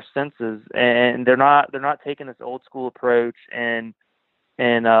come to their senses, and they're not taking this old school approach and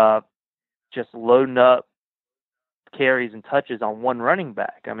just loading up carries and touches on one running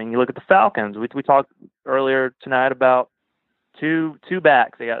back. I mean, you look at the Falcons. We talked earlier tonight about two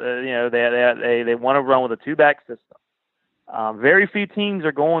backs. They got they want to run with a 2-back system. Very few teams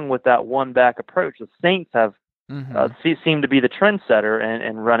are going with that 1-back approach. The Saints have seem to be the trendsetter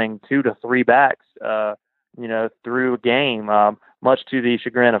and running 2 to 3 backs through a game, much to the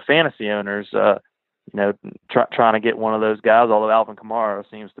chagrin of fantasy owners. Trying to get one of those guys. Although Alvin Kamara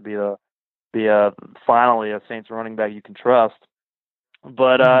seems to be the be finally a Saints running back you can trust.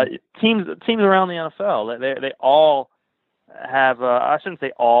 But teams around the NFL, they all have. I shouldn't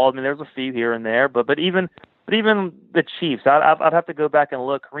say all. I mean, there's a few here and there, but even the Chiefs. I'd have to go back and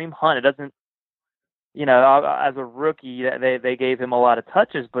look. Kareem Hunt. It doesn't. As a rookie, they gave him a lot of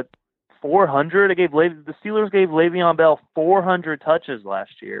touches, but 400. The Steelers gave Le'Veon Bell 400 touches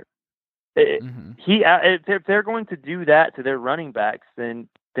last year. If they're going to do that to their running backs, then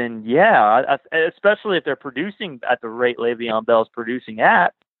yeah, especially if they're producing at the rate Le'Veon Bell's producing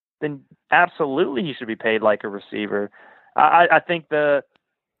at, then absolutely he should be paid like a receiver. I think the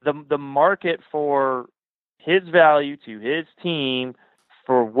market for his value to his team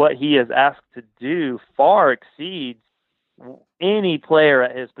for what he is asked to do far exceeds any player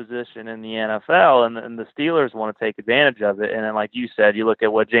at his position in the NFL, and the Steelers want to take advantage of it. And then, like you said, you look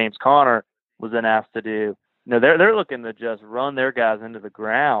at what James Conner was then asked to do. They're looking to just run their guys into the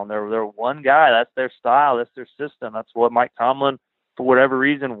ground. They're one guy. That's their style. That's their system. That's what Mike Tomlin, for whatever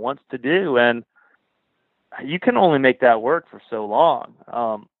reason, wants to do. And you can only make that work for so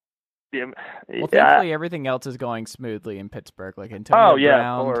long. Thankfully, everything else is going smoothly in Pittsburgh. Like Antonio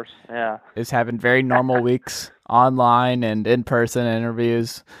Brown of course. Yeah. is having very normal weeks online and in-person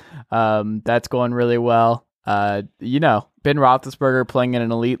interviews. That's going really well. Ben Roethlisberger playing at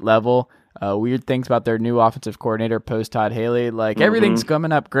an elite level. Weird things about their new offensive coordinator post Todd Haley. Like everything's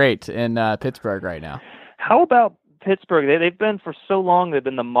coming up great in Pittsburgh right now. How about Pittsburgh? They've been for so long. They've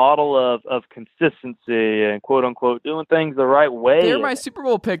been the model of consistency and quote unquote doing things the right way. They're my Super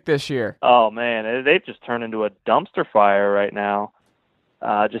Bowl pick this year. Oh man, they've just turned into a dumpster fire right now.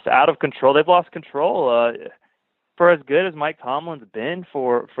 Just out of control. They've lost control. For as good as Mike Tomlin's been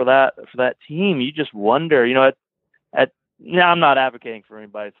for that team, you just wonder. I'm not advocating for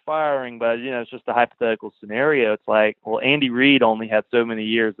anybody's firing, but it's just a hypothetical scenario. It's like, well, Andy Reid only had so many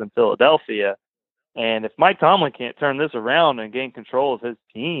years in Philadelphia, and if Mike Tomlin can't turn this around and gain control of his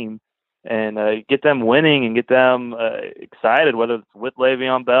team and get them winning and get them excited, whether it's with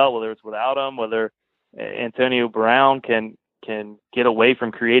Le'Veon Bell, whether it's without him, whether Antonio Brown can get away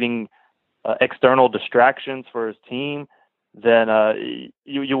from creating external distractions for his team, then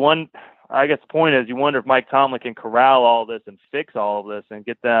you won. I guess the point is you wonder if Mike Tomlin can corral all this and fix all of this and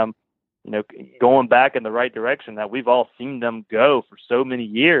get them, going back in the right direction that we've all seen them go for so many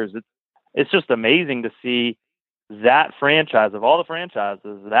years. It's just amazing to see that franchise, of all the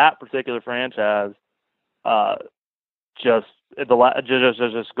franchises, that particular franchise, just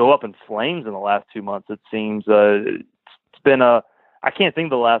go up in flames in the last 2 months. It seems it's been I can't think of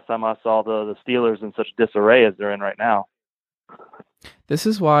the last time I saw the Steelers in such disarray as they're in right now. This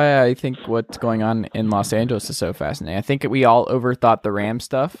is why I think what's going on in Los Angeles is so fascinating. I think we all overthought the Rams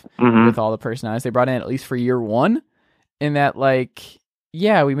stuff with all the personalities they brought in, at least for year one, in that,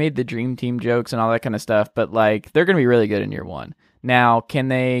 we made the dream team jokes and all that kind of stuff, but they're going to be really good in year one. Now, can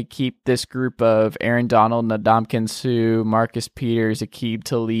they keep this group of Aaron Donald, Ndamukong Suh, Marcus Peters, Aqib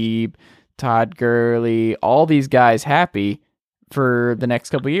Talib, Todd Gurley, all these guys happy for the next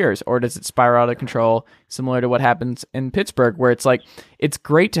couple of years, or does it spiral out of control, similar to what happens in Pittsburgh, where it's it's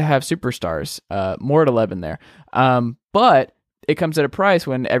great to have superstars, more at 11 there, but it comes at a price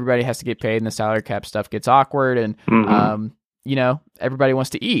when everybody has to get paid and the salary cap stuff gets awkward, and everybody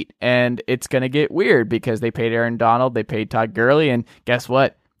wants to eat, and it's going to get weird because they paid Aaron Donald, they paid Todd Gurley, and guess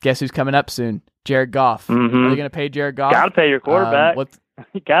what? Guess who's coming up soon? Jared Goff. Are they going to pay Jared Goff? Got to pay your quarterback.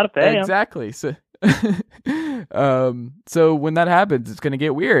 You got to pay him. Exactly. So so when that happens, it's going to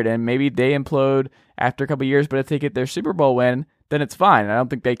get weird, and maybe they implode after a couple of years, but if they get their Super Bowl win, then it's fine. I don't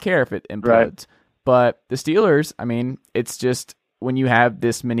think they care if it implodes. Right. But the Steelers, it's just when you have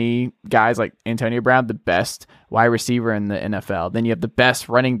this many guys like Antonio Brown, the best wide receiver in the NFL, then you have the best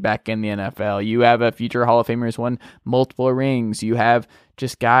running back in the NFL. You have a future Hall of Famer who's won multiple rings. You have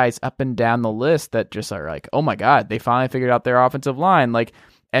just guys up and down the list that just are oh my God, they finally figured out their offensive line.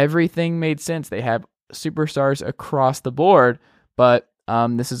 Everything made sense. They have superstars across the board, but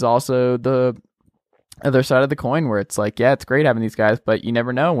this is also the other side of the coin where it's it's great having these guys, but you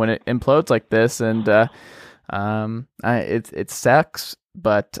never know when it implodes like this, and it sucks.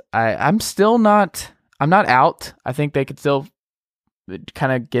 But I'm not out. I think they could still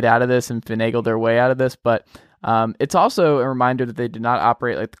kind of get out of this and finagle their way out of this, but it's also a reminder that they did not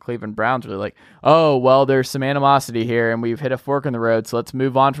operate like the Cleveland Browns, where there's some animosity here and we've hit a fork in the road, so let's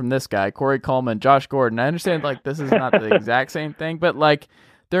move on from this guy, Corey Coleman, Josh Gordon. I understand this is not the exact same thing, but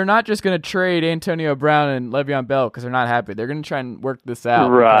they're not just going to trade Antonio Brown and Le'Veon Bell because they're not happy. They're going to try and work this out,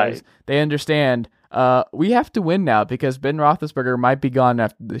 right? Because they understand, we have to win now because Ben Roethlisberger might be gone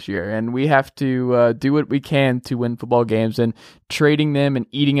after this year, and we have to do what we can to win football games, and trading them and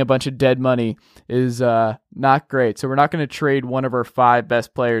eating a bunch of dead money is not great. So we're not going to trade one of our 5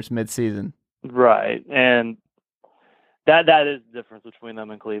 best players midseason. Right, and that is the difference between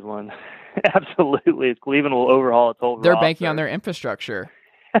them and Cleveland. Absolutely, Cleveland will overhaul its whole They're roster. banking on their infrastructure.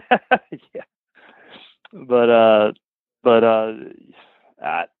 Yeah, but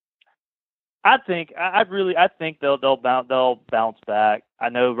I think they'll bounce back. I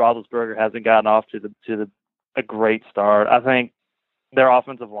know Roethlisberger hasn't gotten off to a great start. I think their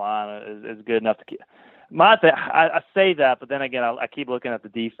offensive line is good enough to keep. I say that, but then again, I keep looking at the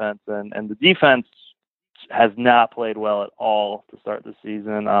defense, and the defense has not played well at all to start the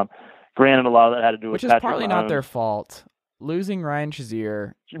season. Granted, a lot of that had to do with Which is partly not their fault. Losing Ryan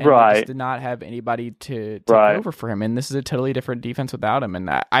Shazier, and right, they just did not have anybody to take over for him, and this is a totally different defense without him, and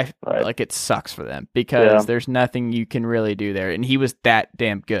I feel like it sucks for them because there's nothing you can really do there, and he was that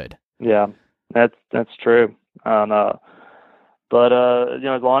damn good. Yeah, that's true. But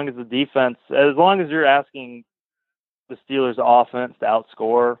as long as the defense, as long as you're asking the Steelers' offense to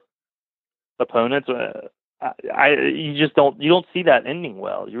outscore opponents, you don't see that ending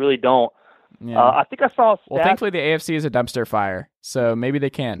well. You really don't. Yeah. I think I saw a stat. Well, thankfully the AFC is a dumpster fire, so maybe they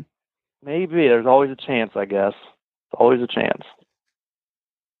can. Maybe. There's always a chance, I guess. Always a chance.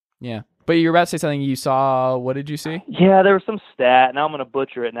 Yeah. But you were about to say something you saw. What did you see? Yeah, there was some stat. Now I'm going to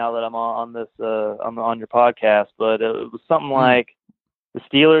butcher it now that I'm on this on your podcast, but it was something like the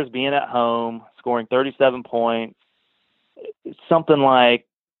Steelers being at home, scoring 37 points, something like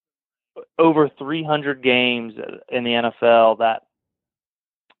over 300 games in the NFL that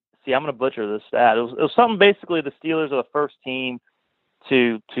I'm going to butcher this stat. It was something basically the Steelers are the first team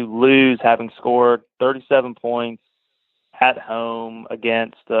to lose having scored 37 points at home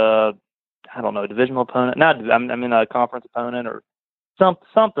against a divisional opponent. A conference opponent or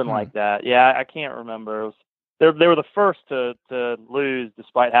something like that. Yeah, I can't remember. They were the first to lose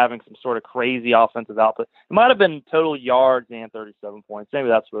despite having some sort of crazy offensive output. It might have been total yards and 37 points. Maybe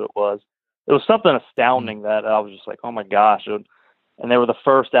that's what it was. It was something astounding that I was just like, oh my gosh. And they were the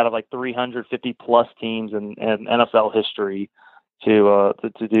first out of like 350 plus teams in NFL history to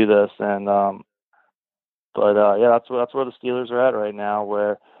do this. And that's where the Steelers are at right now.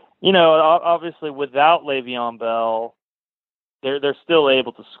 Where obviously without Le'Veon Bell, they're still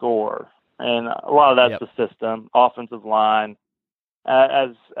able to score, and a lot of that's the system, offensive line.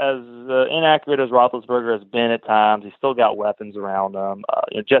 As inaccurate as Roethlisberger has been at times, he's still got weapons around him.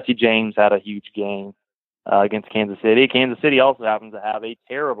 Jesse James had a huge game against Kansas City. Kansas City also happens to have a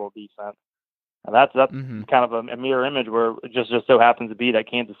terrible defense. And that's kind of a mirror image where it just so happens to be that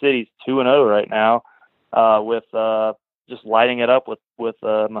Kansas City's 2-0 right now, with just lighting it up with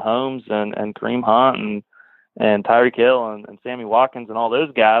Mahomes and Kareem Hunt and Tyreek Hill and Sammy Watkins and all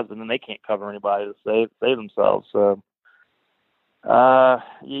those guys, and then they can't cover anybody to save themselves. So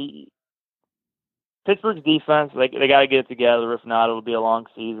Pittsburgh's defense, they got to get it together. If not, it'll be a long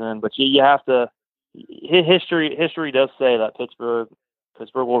season. But you have to. History does say that Pittsburgh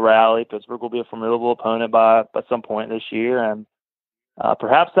will rally. Pittsburgh will be a formidable opponent by some point this year, and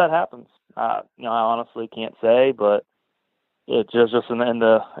perhaps that happens. I honestly can't say, but it's just in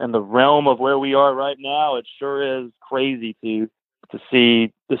the realm of where we are right now. It sure is crazy to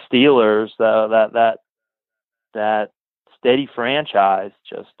see the Steelers, that steady franchise,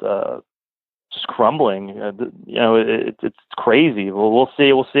 just crumbling. It's crazy. We'll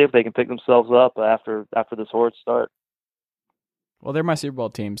see if they can pick themselves up after this horrid start. Well, they're my Super Bowl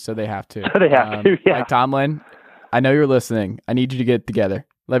team, so they have to. They have to. Yeah. Mike Tomlin, I know you're listening. I need you to get it together.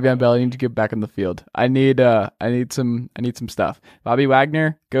 Le'Veon Bell, I need you to get back on the field. I need some stuff. Bobby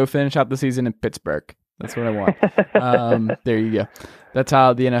Wagner, go finish out the season in Pittsburgh. That's what I want. There you go. That's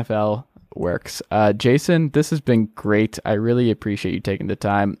how the NFL works. Jason, this has been great. I really appreciate you taking the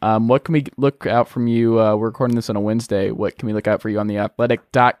time. What can we look out from you? We're recording this on a Wednesday. What can we look out for you on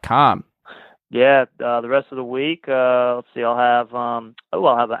theathletic.com? Yeah, the rest of the week, let's see, I'll have an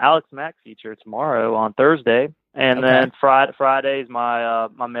Alex Mack feature tomorrow on Thursday. And then Friday's my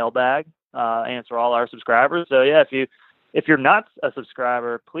mailbag, answer all our subscribers. So yeah, if you're not a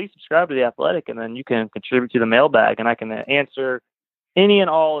subscriber, please subscribe to The Athletic, and then you can contribute to the mailbag, and I can answer any and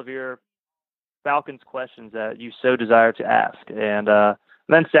all of your Falcons questions that you so desire to ask. And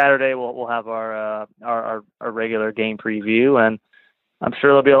then Saturday we'll have our regular game preview, and I'm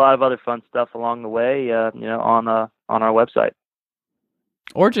sure there'll be a lot of other fun stuff along the way, on our website.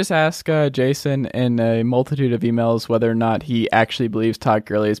 Or just ask Jason in a multitude of emails whether or not he actually believes Todd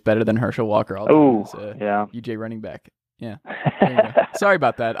Gurley is better than Herschel Walker. UJ running back. Yeah. There you go. Sorry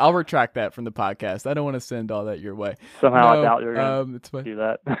about that. I'll retract that from the podcast. I don't want to send all that your way. Somehow I doubt you're going to do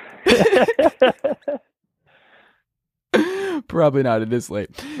that. Probably not. It is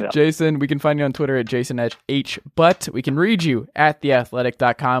late. Yeah. Jason, we can find you on Twitter at JasonH. We can read you at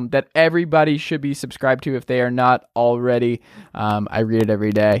theathletic.com that everybody should be subscribed to if they are not already. I read it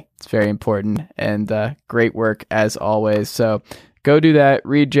every day. It's very important and great work as always. So go do that,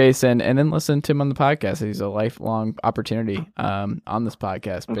 read Jason, and then listen to him on the podcast. He's a lifelong opportunity on this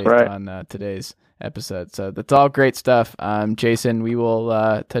podcast based on today's episode. So that's all great stuff. Jason, we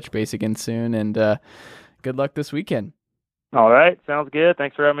will touch base again soon, and good luck this weekend. All right. Sounds good.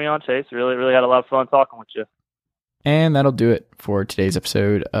 Thanks for having me on, Chase. Really, really had a lot of fun talking with you. And that'll do it for today's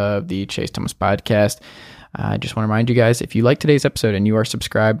episode of the Chase Thomas Podcast. I just want to remind you guys, if you like today's episode and you are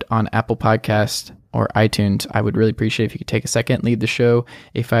subscribed on Apple Podcasts or iTunes, I would really appreciate if you could take a second, leave the show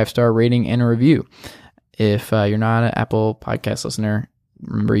a 5-star rating and a review. If you're not an Apple Podcast listener,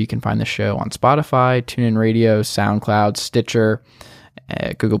 remember you can find the show on Spotify, TuneIn Radio, SoundCloud, Stitcher,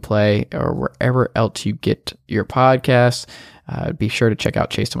 Google Play, or wherever else you get your podcasts. Be sure to check out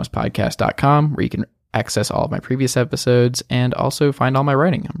chasethomaspodcast.com, where you can access all of my previous episodes and also find all my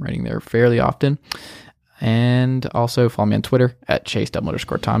writing. I'm writing there fairly often. And also follow me on Twitter at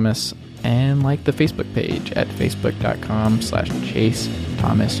Chase_Thomas, and like the Facebook page at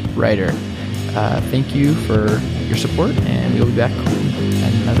facebook.com/ChaseThomasWriter. Thank you for your support, and we'll be back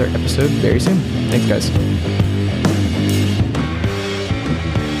with another episode very soon. Thanks, guys.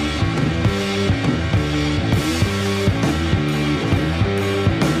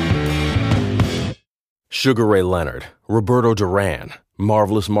 Sugar Ray Leonard, Roberto Duran,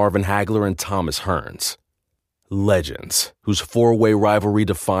 Marvelous Marvin Hagler, and Thomas Hearns. Legends, whose four-way rivalry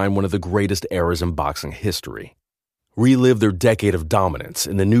defined one of the greatest eras in boxing history. Relive their decade of dominance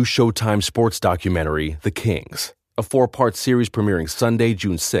in the new Showtime sports documentary, The Kings, a 4-part series premiering Sunday,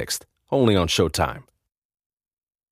 June 6th, only on Showtime.